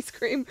have ice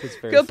cream.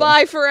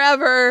 Goodbye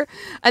forever.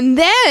 And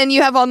then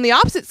you have on the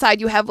opposite side,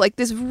 you have like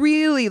this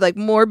really like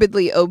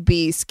morbidly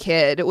obese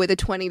kid with a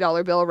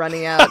 $20 bill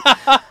running out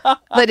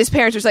that his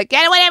parents are just like,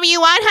 get whatever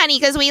you want, honey,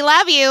 because we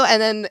love you.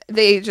 And then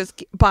they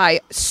just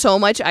buy so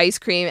much ice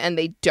cream, and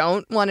they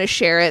don't want to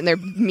share it, and they're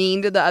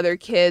mean to the other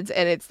kids.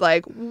 And it's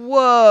like,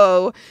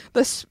 whoa,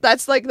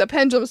 that's like the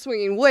pendulum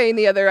swinging way in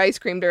the other ice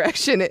cream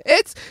direction.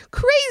 It's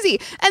crazy.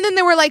 And then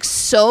there were like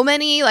so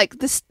many like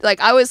this, like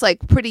I was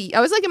like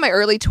in my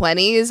early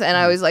 20s, and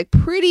I was like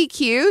pretty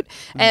cute,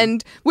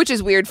 and which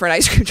is weird for an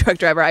ice cream truck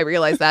driver. I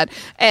realized that.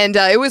 And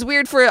it was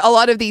weird for a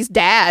lot of these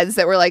dads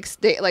that were like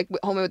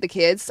home with the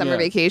kids, summer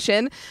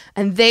vacation,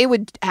 and they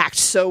would act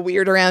so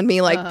weird around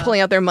me, like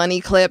pulling out their money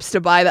clips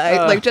to buy the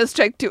like just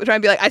try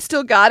and be like, I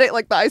still got it,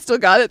 like the I still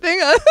got it thing.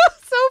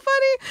 So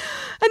funny.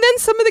 And then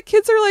some of the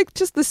kids are like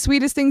just the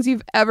sweetest things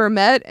you've ever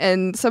met,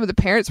 and some of the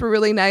parents were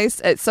really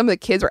nice. Some of the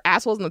kids were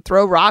assholes and would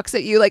throw rocks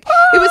at you. Like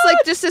it was like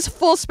just this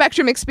full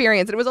spectrum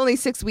experience, and it was only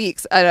 6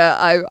 weeks. And,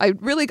 I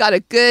really got a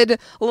good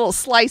little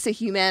slice of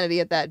humanity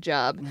at that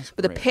job.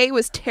 But the pay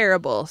was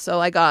terrible, so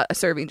I got a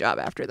serving job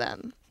after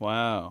then.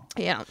 Wow.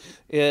 Yeah.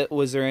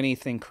 Was there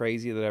anything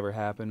crazy that ever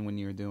happened when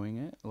you were doing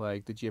it?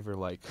 Like, did you ever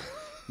like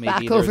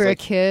maybe back over a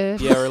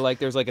kid? Yeah, or like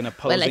there's like an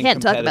opposing I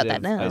can't talk about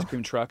competitive that now. ice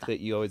cream truck that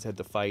you always had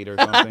to fight or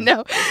something?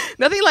 No,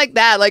 nothing like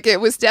that. Like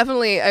it was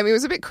definitely, I mean, it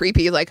was a bit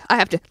creepy. Like I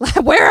have to,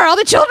 where are all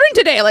the children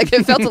today? Like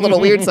it felt a little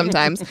weird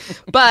sometimes.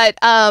 But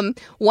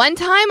one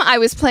time I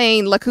was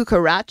playing La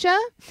Cucaracha.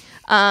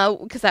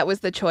 Because that was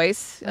the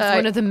choice.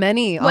 One of the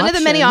many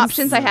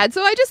options I had.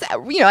 So I just,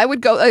 I would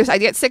go, I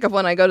get sick of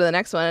one, I go to the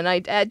next one. And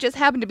I just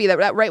happened to be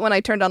that right when I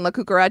turned on La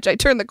Cucaracha, I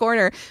turned the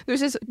corner. There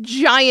was this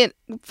giant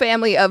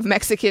family of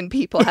Mexican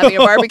people having a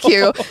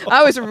barbecue.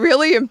 I was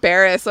really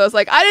embarrassed. So I was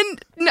like, I didn't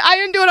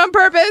do it on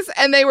purpose.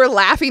 And they were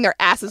laughing their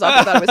asses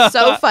off. I thought it was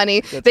so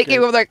funny. They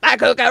came over like, La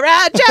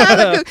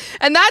Cucaracha.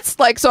 And that's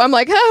like, so I'm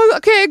like, oh,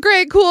 okay,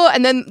 great, cool.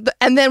 And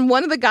then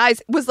one of the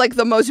guys was like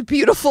the most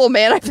beautiful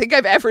man I think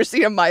I've ever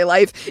seen in my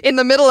life. In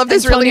the middle of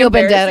this really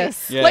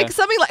embarrassing, like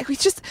something like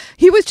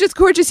he was just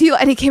gorgeous.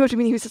 And he came up to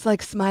me and he was just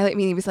like smiling at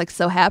me. And he was like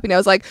so happy. And I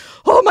was like,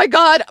 oh my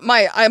God,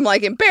 I'm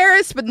like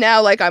embarrassed, but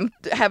now like I'm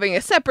having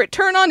a separate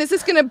turn on. Is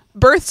this going to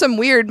birth some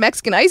weird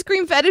Mexican ice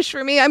cream fetish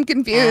for me? I'm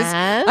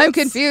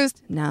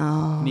confused.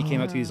 No. And he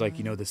came up to you, he's like,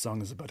 this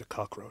song is about a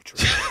cockroach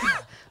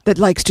that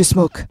likes to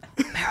smoke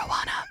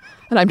marijuana.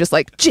 And I'm just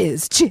like,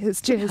 jizz,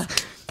 jizz,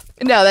 jizz.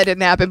 No, that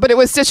didn't happen, but it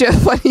was such a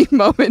funny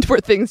moment where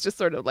things just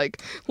sort of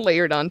like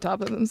layered on top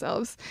of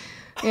themselves.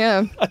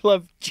 Yeah. I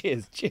love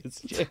jizz,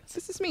 jizz, jizz.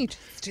 This is me.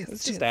 Jizz,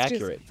 it's just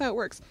accurate. That's how it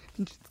works.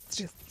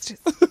 Jizz,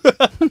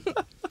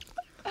 jizz.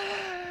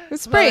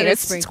 It's spraying.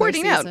 It's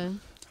squirting out.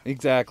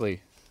 Exactly.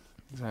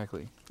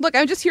 Look,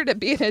 I'm just here to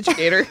be an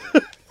educator.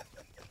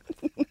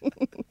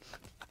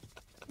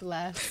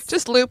 Bless.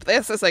 Just loop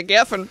this as a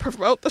gif and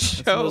promote the show.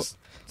 It's the most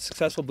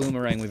successful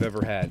boomerang we've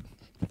ever had.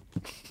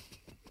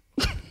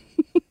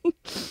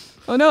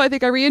 Oh no, I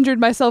think I re-injured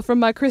myself from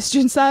my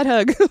Christian side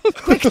hug.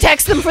 Quick,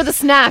 text them for the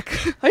snack.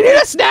 I need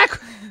a snack.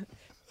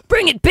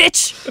 Bring it,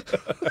 bitch.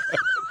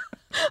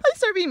 I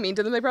start being mean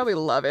to them. They probably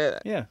love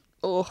it. Yeah.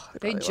 Oh,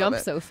 they jump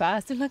so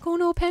fast. They're like, oh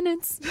no,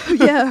 penance.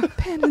 Yeah,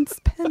 penance.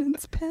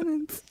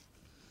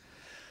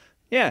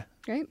 Yeah.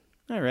 Great.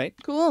 All right.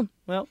 Cool.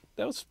 Well,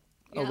 that was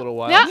a little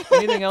while. Yeah.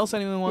 Anything else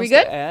anyone wants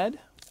to add?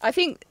 I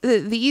think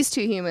these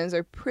two humans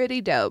are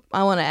pretty dope.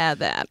 I want to add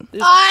that.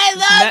 I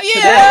love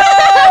you.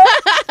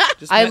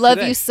 I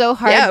love you so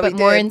hard, but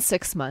more in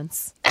 6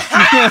 months.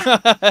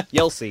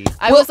 You'll see.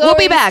 We'll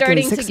be back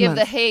starting to give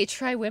months. the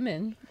try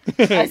women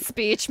a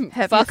speech.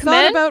 Have you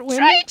thought about women?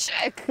 Try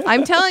chick.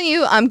 I'm telling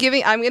you, I'm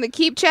going to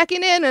keep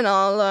checking in, and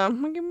I'll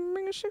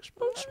bring a 6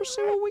 months. We'll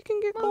see what we can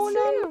get going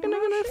on. We're going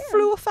to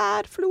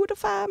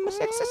fluidify my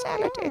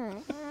sexuality.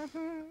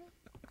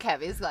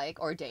 Kevy's like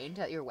ordained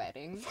at your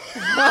wedding.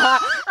 Remember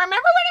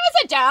when he was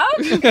a dog?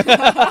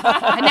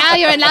 And now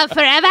you're in love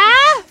forever?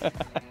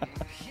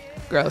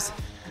 Gross.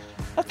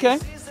 Okay.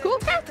 Cool.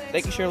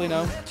 Thank you, Shirley.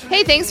 No.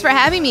 Hey, thanks for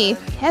having me.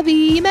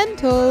 Heavy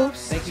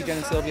Mentos. Thank you, Jen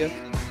and Sylvia.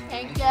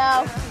 Thank you.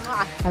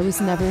 I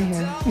was never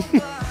here.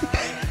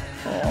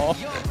 Aww.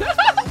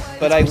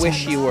 But I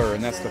wish you were,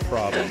 and that's the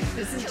problem.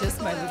 This is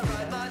just my libido.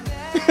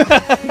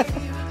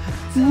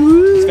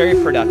 It's very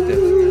productive.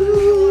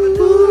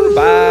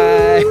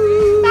 Bye.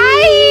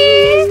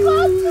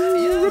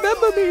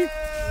 Remember me.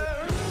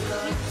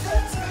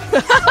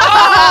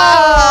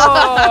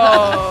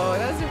 Oh,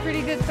 that was a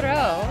pretty good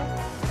throw.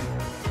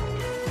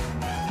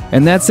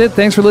 And that's it.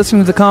 Thanks for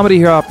listening to the Comedy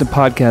Here Often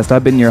podcast.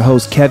 I've been your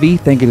host, Kevy.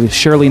 Thank you to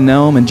Shirley,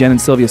 Gnome, and Jen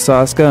and Sylvia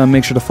Soska. And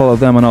make sure to follow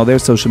them on all their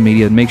social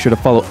media. And make sure to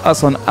follow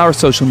us on our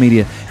social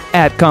media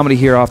at Comedy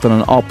Here Often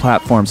on all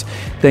platforms.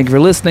 Thank you for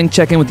listening.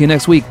 Check in with you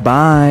next week.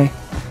 Bye.